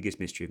me, is the biggest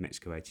mystery of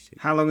Mexico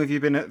 86. How long have you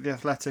been at The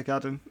Athletic,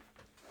 Adam?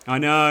 I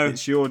know.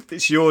 It's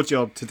your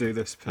job to do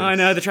this piece. I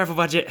know, the travel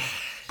budget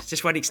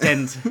just won't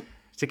extend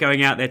to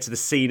going out there to the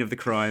scene of the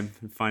crime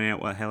and finding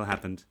out what the hell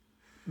happened.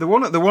 The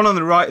one on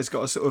the right has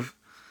got a sort of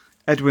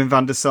Edwin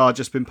van der Sar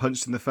just been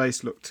punched in the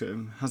face look to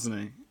him,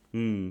 hasn't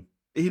he?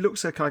 He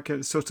looks like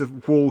a sort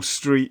of Wall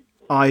Street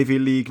Ivy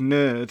League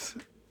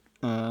nerd,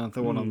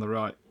 the one on the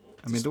right.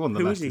 I mean, the one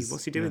on the left. Who is he?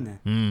 What's he doing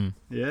there?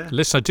 Yeah.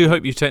 Listen, I do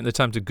hope you've taken the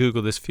time to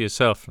Google this for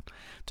yourself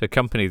to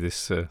accompany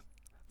this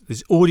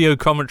audio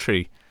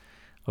commentary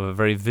of a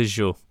very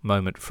visual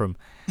moment from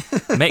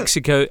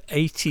Mexico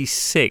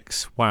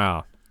 86.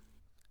 Wow.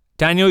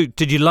 Daniel,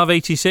 did you love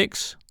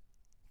 86?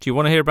 Do you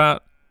want to hear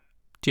about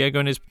Diego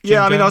and his Jim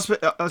Yeah, I mean, Jones?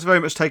 I was very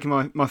much taking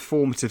my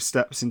formative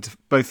steps into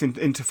both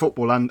into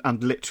football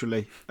and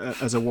literally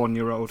as a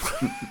 1-year-old.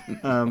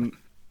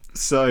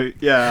 So,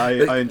 yeah,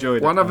 I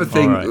enjoyed it. One other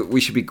thing we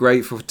should be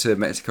grateful to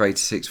Mexico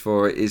 86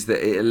 for is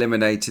that it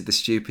eliminated the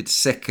stupid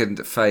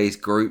second phase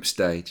group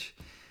stage.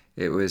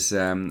 It was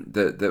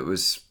that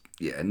was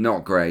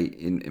not great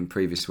in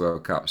previous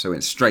World Cups, so it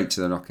went straight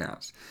to the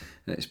knockouts.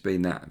 And it's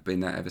been that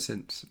ever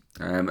since.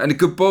 And a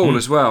good ball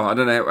as well. I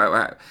don't know what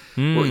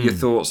are your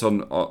thoughts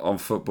on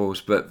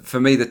footballs, but for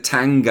me the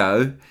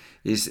tango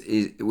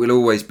will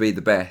always be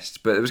the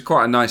best. But it was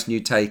quite a nice new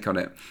take on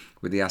it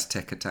with the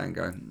Azteca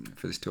tango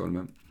for this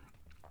tournament.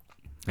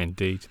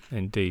 Indeed.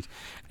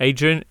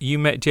 Adrian, you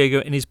met Diego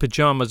in his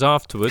pyjamas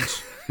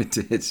afterwards. I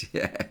did,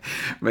 yeah.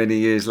 Many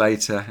years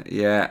later,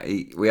 yeah.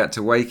 We had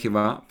to wake him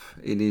up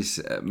in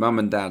his mum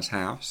and dad's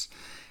house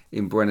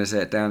in Buenos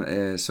Aires,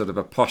 down sort of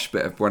a posh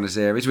bit of Buenos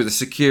Aires, with a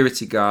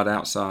security guard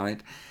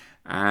outside.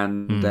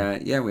 And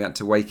we had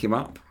to wake him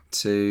up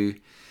to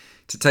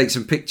take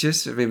some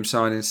pictures of him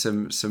signing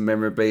some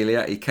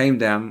memorabilia. He came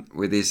down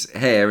with his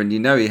hair, and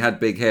he had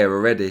big hair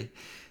already.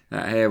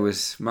 That hair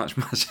was much,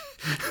 much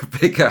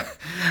bigger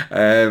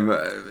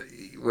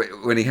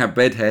when he had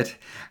bedhead.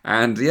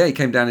 And he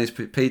came down in his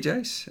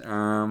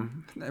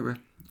PJs. They were...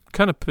 What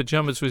kind of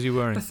pyjamas was he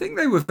wearing? I think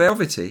they were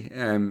velvety,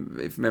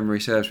 if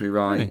memory serves me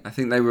right. Really? I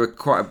think they were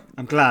quite...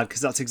 I'm glad,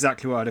 because that's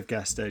exactly what I'd have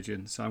guessed,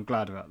 Adrian, so I'm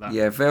glad about that.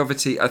 Yeah,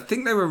 velvety. I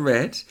think they were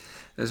red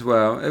as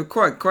well. They were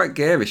quite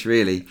garish,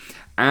 really.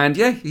 And,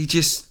 he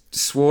just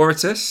swore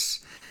at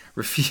us,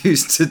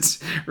 refused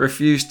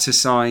to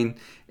sign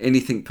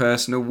anything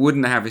personal,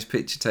 wouldn't have his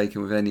picture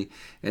taken with any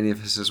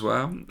of us as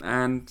well.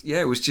 And,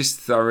 it was just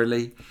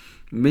thoroughly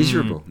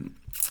miserable,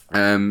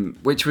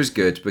 which was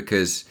good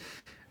because...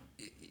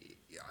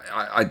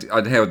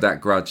 I'd held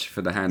that grudge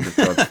for the hand of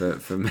God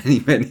for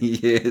many, many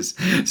years.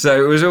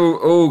 So it was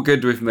all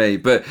good with me.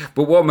 But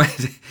what made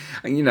it,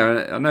 I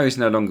know he's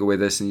no longer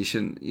with us, and you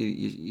shouldn't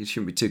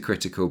be too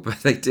critical. But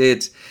they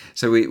did.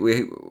 So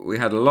we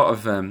had a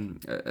lot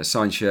of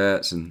signed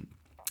shirts and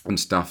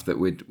stuff that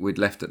we'd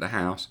left at the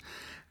house,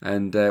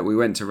 and we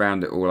went to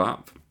round it all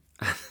up.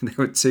 And there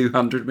were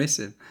 200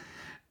 missing,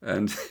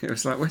 and it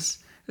was like,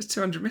 there's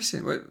 200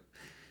 missing.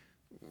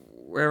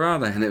 Where are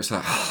they? And it was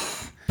like,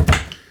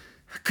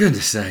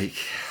 goodness sake.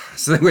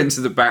 So they went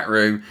to the back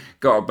room,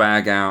 got a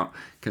bag out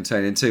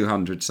containing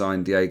 200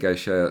 signed Diego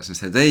shirts and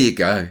said, there you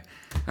go,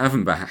 have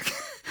them back.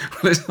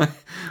 Well, it's like,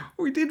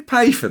 we did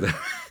pay for them.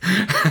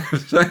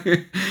 So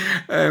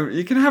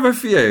you can have a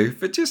few,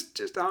 but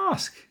just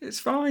ask. It's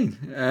fine.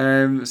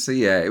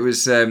 It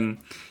was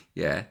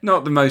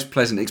not the most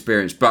pleasant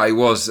experience, but it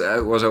was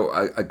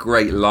a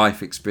great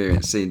life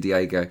experience seeing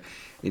Diego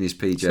in his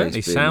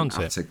PJs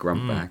being utter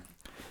grunt bag.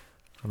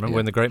 I remember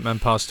when the great man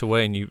passed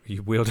away and you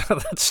wheeled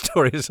out that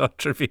story as our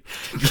tribute.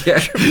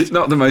 Yeah, it's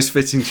not the most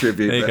fitting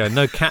tribute. There you go.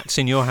 No cats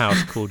in your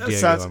house called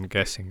Diego, I'm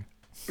guessing.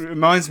 It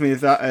reminds me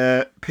of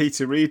that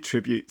Peter Reid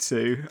tribute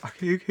to...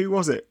 Who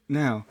was it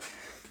now?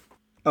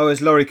 Oh, it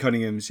was Laurie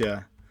Cunningham's,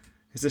 yeah.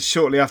 It's just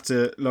shortly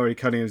after Laurie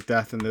Cunningham's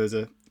death, and there was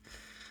a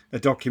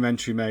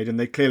documentary made, and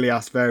they clearly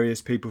asked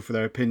various people for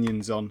their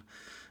opinions on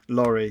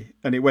Laurie,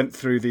 and it went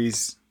through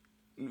these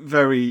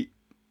very,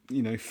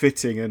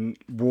 fitting and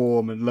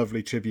warm and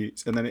lovely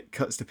tributes, and then it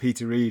cuts to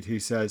Peter Reid, who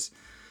says,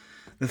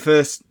 The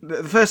first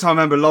time I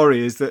remember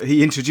Laurie is that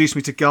he introduced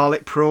me to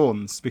garlic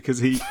prawns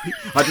because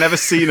I'd never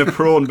seen a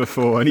prawn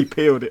before, and he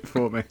peeled it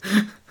for me.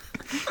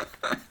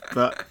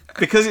 But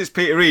because it's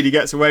Peter Reid, he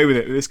gets away with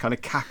it with this kind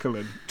of cackle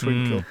and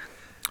twinkle.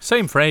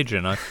 Same for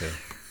Adrian, I feel.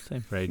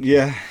 Same for Adrian.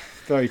 Yeah,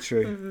 very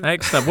true.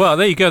 Excellent. Well,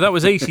 there you go. That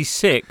was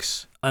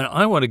 86. And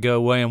I want to go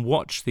away and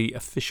watch the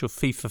official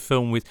FIFA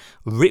film with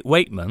Rick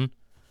Wakeman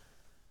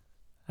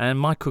and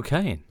Michael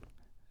Caine.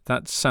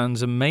 That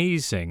sounds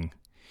amazing.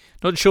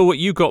 Not sure what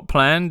you got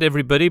planned,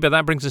 everybody, but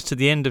that brings us to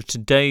the end of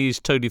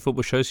today's Totally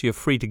Football Show, so you're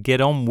free to get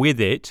on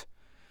with it.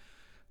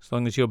 As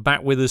long as you're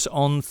back with us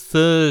on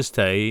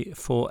Thursday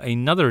for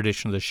another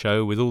edition of the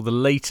show with all the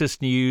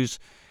latest news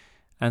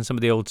and some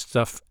of the old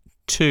stuff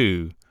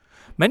too.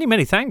 Many,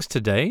 many thanks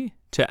today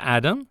to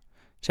Adam,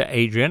 to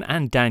Adrian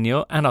and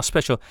Daniel, and our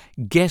special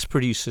guest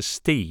producer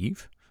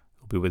Steve,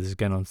 who'll be with us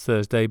again on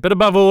Thursday. But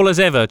above all, as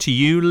ever, to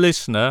you,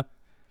 listener,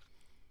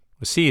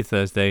 we'll see you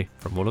Thursday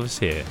from all of us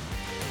here.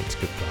 It's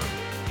goodbye.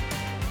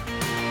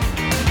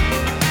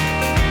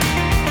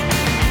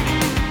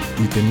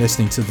 You've been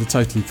listening to the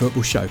Totally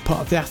Football Show, part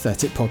of the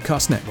Athletic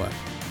Podcast Network.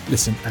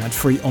 Listen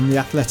ad-free on the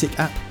Athletic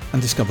app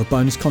and discover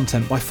bonus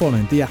content by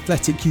following the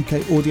Athletic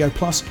UK Audio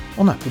Plus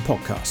on Apple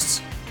Podcasts.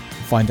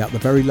 Find out the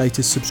very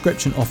latest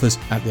subscription offers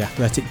at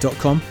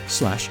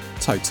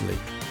theathletic.com/totally.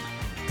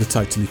 The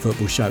Totally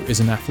Football Show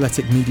is an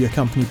Athletic Media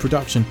Company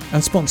production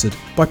and sponsored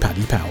by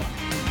Paddy Power.